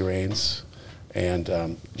migraines.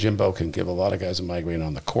 And Jimbo can give a lot of guys a migraine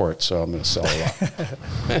on the court, so I'm going to sell a lot.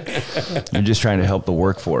 You're just trying to help the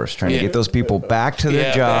workforce, trying to get those people back to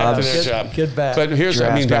their jobs. Back to their job. Get back. But here's,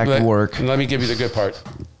 back to work. Let me give you the good part.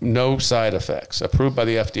 No side effects. Approved by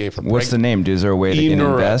the FDA for. What's the name? Is there a way to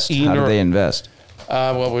invest? How do they invest?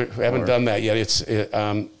 Well, we haven't done that yet.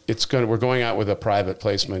 We're going out with a private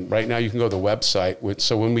placement right now. You can go to the website.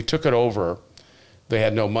 So when we took it over, they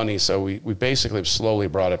had no money, so we basically have slowly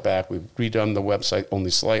brought it back. We've redone the website only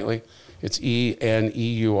slightly. It's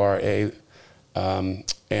ENEURA.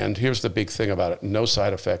 And here's the big thing about it. No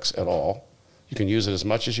side effects at all. You can use it as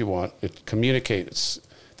much as you want. It communicates.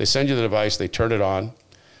 They send you the device, they turn it on,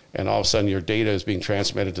 and all of a sudden your data is being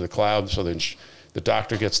transmitted to the cloud, so then the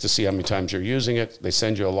doctor gets to see how many times you're using it. They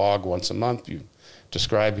send you a log once a month. You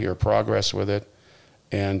describe your progress with it.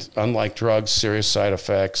 And unlike drugs, serious side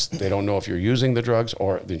effects, they don't know if you're using the drugs,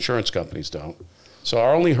 or the insurance companies don't. So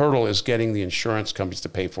our only hurdle is getting the insurance companies to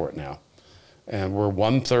pay for it now. And we're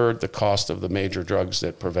 1/3 the cost of the major drugs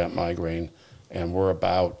that prevent migraine, and we're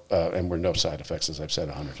no side effects, as I've said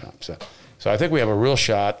 100 times. So I think we have a real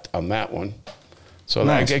shot on that one. So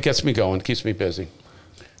Nice. It gets me going, keeps me busy.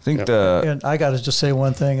 I think And I got to just say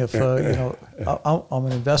one thing. If I'm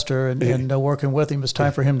an investor and working with him, it's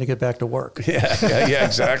time for him to get back to work. Yeah,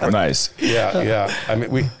 exactly. Nice. Yeah.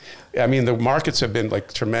 I mean, the markets have been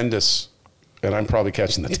like tremendous, and I'm probably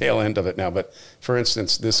catching the tail end of it now. But for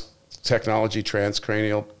instance, this technology,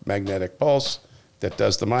 transcranial magnetic pulse, that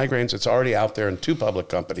does the migraines, it's already out there in 2 public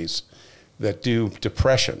companies that do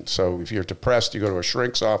depression. So if you're depressed, you go to a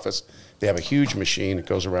shrink's office. They have a huge machine. It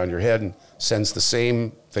goes around your head and sends the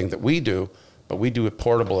same thing that we do, but we do it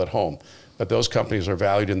portable at home. But those companies are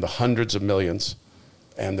valued in the hundreds of millions,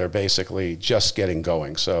 and they're basically just getting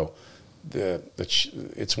going. So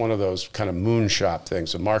it's one of those kind of moonshot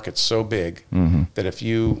things. The market's so big that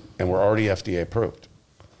and we're already FDA approved.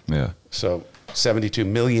 Yeah. So $72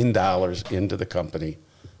 million into the company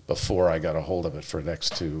before I got a hold of it for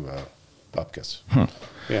next to Upkis.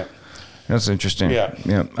 Yeah. That's interesting. Yeah.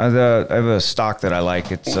 I have a stock that I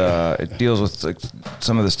like. It's it deals with like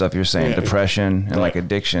some of the stuff you're saying, depression and like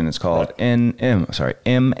addiction. It's called MNMD,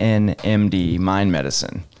 Mind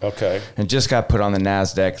Medicine. Okay. And just got put on the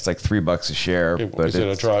NASDAQ. It's like $3 a share. But is it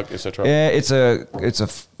a drug? It's a drug. Yeah, it's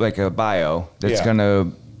like a bio that's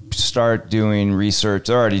gonna start doing research.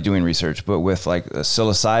 They're already doing research, but with like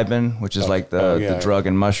psilocybin, which is like the drug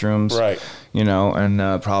in mushrooms, right?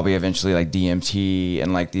 And probably eventually like DMT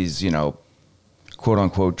and like these quote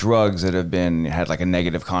unquote drugs that have been had like a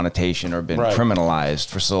negative connotation or been Right. criminalized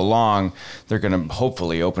for so long, they're going to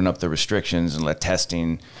hopefully open up the restrictions and let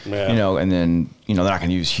testing, Yeah. you know, and then, you know, they're not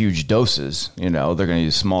going to use huge doses, you know, they're going to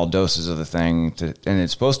use small doses of the thing and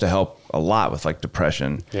it's supposed to help a lot with like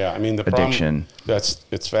depression. Yeah, I mean the addiction.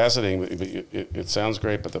 it's fascinating. It sounds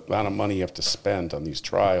great, but the amount of money you have to spend on these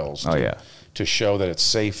trials to show that it's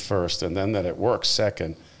safe first and then that it works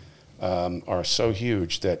second are so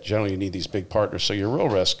huge that generally you need these big partners. So your real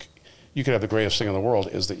risk, you could have the greatest thing in the world,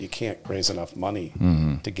 is that you can't raise enough money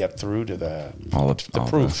to get through to the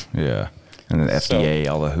proof. Yeah, and then FDA,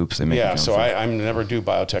 all the hoops they make. Yeah, so I never do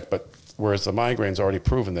biotech, but whereas the migraine's already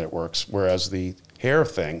proven that it works, whereas the hair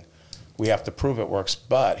thing, we have to prove it works,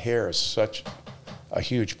 but hair is such a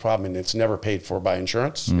huge problem, and it's never paid for by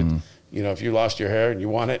insurance. You know, if you lost your hair and you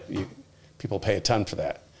want it, people pay a ton for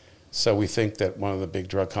that. So we think that one of the big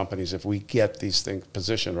drug companies, if we get these things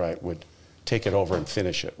positioned right, would take it over and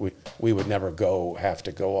finish it. We would never have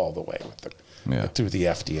to go all the way with through the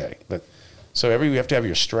FDA. But so you have to have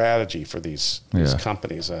your strategy for these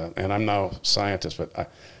companies. And I'm no scientist, but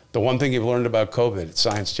the one thing you've learned about COVID,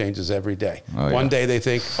 science changes every day. One day they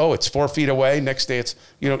think, oh, it's 4 feet away. Next day it's,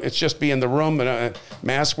 you know, it's just be in the room and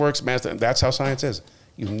mask works. That's how science is.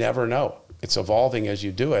 You never know. It's evolving as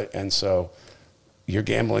you do it. And so you're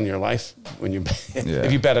gambling your life when you,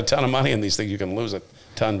 if you bet a ton of money on these things, you can lose a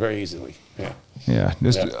ton very easily. Yeah.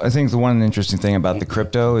 I think the one interesting thing about the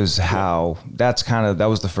crypto is how that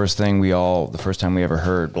was the first time we ever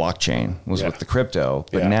heard blockchain was with the crypto.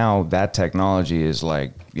 But now that technology is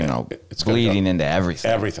like, you know, it's bleeding into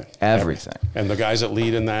everything. Everything. And the guys that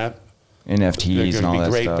lead in that, NFTs and all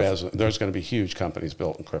that stuff. There's going to be huge companies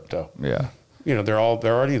built in crypto. Yeah. You know, they're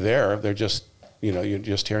already there. They're just, you know, you're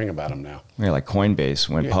just hearing about them now. Yeah, like Coinbase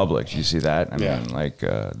went public. Did you see that? I mean, like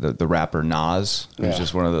the rapper Nas, who's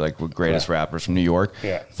just one of the greatest rappers from New York.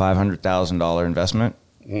 Yeah. $500,000 investment,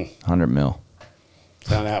 100 mil.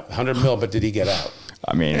 Found out 100 mil, but did he get out?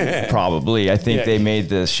 I mean, probably. I think they made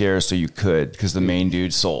the shares so you could, because the main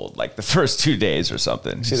dude sold like the first 2 days or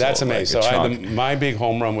something. See, that's amazing. So my big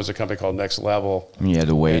home run was a company called Next Level. And you had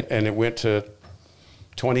to wait. And it went to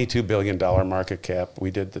 $22 billion market cap. We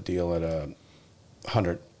did the deal at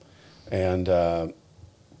 100, and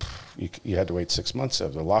you had to wait 6 months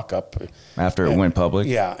of the lockup after it went public.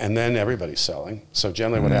 Yeah, and then everybody's selling. So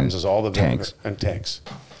generally, what happens is all the tanks.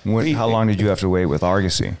 How long did you have to wait with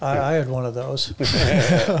Argosy? I had one of those.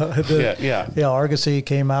 Argosy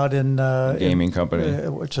came out in gaming company,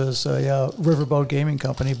 which is Riverboat Gaming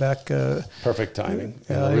Company back. Perfect timing.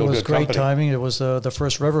 It was great timing. It was the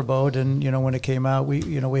first riverboat, and you know when it came out,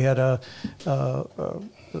 we had a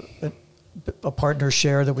partner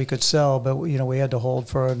share that we could sell, but you know we had to hold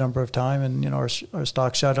for a number of time, and you know our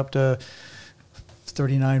stock shot up to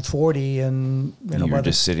 $39.40, and you know you're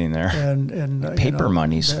just sitting there. And paper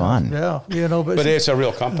money's fun. Yeah, you know, but it's a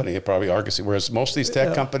real company. It probably Argosy. Whereas most of these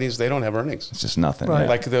tech companies, they don't have earnings. It's just nothing. Right.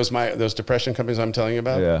 Like those depression companies I'm telling you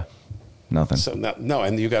about. Yeah, nothing. So no,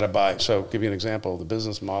 and you got to buy. So give you an example. The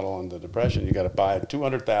business model on the depression, you got to buy a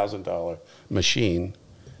 $200,000 machine.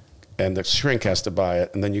 And the shrink has to buy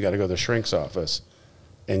it, and then you got to go to the shrink's office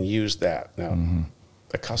and use that. Now,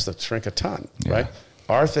 it costs the shrink a ton, right?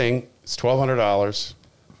 Our thing is $1,200,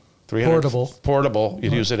 portable. You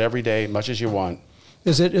use it every day, much as you want.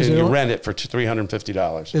 You rent it for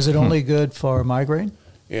 $350. Is it only good for migraine?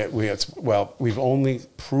 Yeah, we've only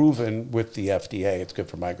proven with the FDA it's good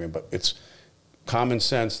for migraine, but it's common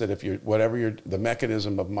sense that if the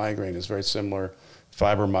mechanism of migraine is very similar,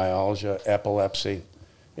 fibromyalgia, epilepsy.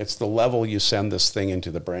 It's the level you send this thing into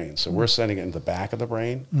the brain. So we're sending it into the back of the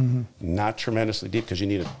brain, not tremendously deep, because you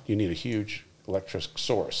need a huge electric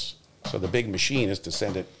source. So the big machine is to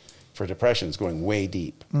send it for depression. It's going way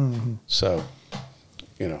deep. So,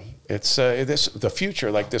 you know, it's the future.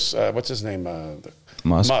 Like this, what's his name?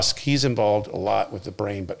 Musk. He's involved a lot with the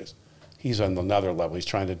brain, but he's on another level. He's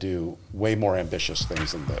trying to do way more ambitious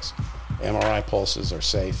things than this. MRI pulses are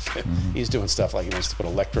safe. He's doing stuff like he wants to put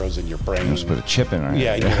electrodes in your brain. Just put a chip in, right?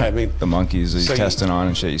 Yeah. I mean, the monkeys he's testing on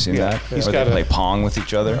and shit. You seen that? He's Where they play Pong with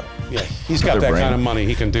each other. Yeah, he's got that kind of money.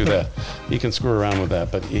 He can do that. He can screw around with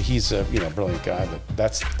that. But he's a brilliant guy. But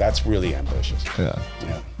that's really ambitious. Yeah.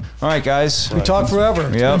 All right, guys. We talked forever.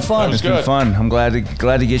 It's been fun. It's been fun. I'm glad to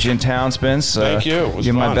get you in town, Spence. Thank you. It was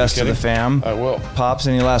give fun. My best to the fam. I will. Pops,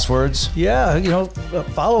 any last words? Yeah,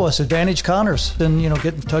 follow us, Advantage Connors, and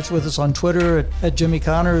get in touch with us on Twitter at Jimmy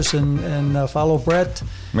Connors, and follow Brett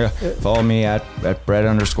Yeah. Follow me at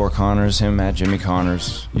Brett_Connors, him at Jimmy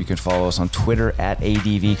Connors. You can follow us on Twitter at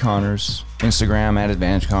ADV Connors, Instagram at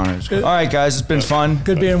Advantage Connors. All right, guys, it's been fun.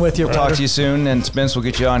 Good being with you. We'll talk to you soon, and Spence will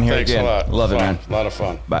get you on here Thanks again. a lot. Love it, man. A lot of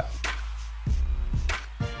fun. Bye.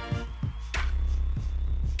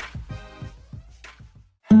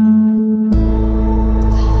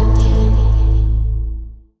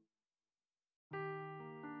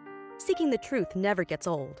 Seeking the truth never gets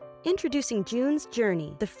old. Introducing June's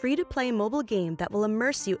Journey, the free-to-play mobile game that will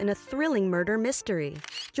immerse you in a thrilling murder mystery.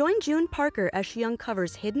 Join June Parker as she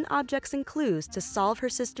uncovers hidden objects and clues to solve her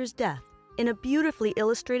sister's death in a beautifully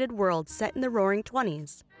illustrated world set in the Roaring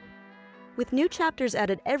 '20s. With new chapters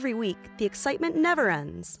added every week, the excitement never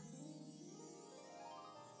ends.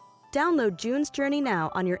 Download June's Journey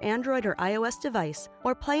now on your Android or iOS device,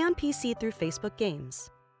 or play on PC through Facebook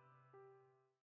Games.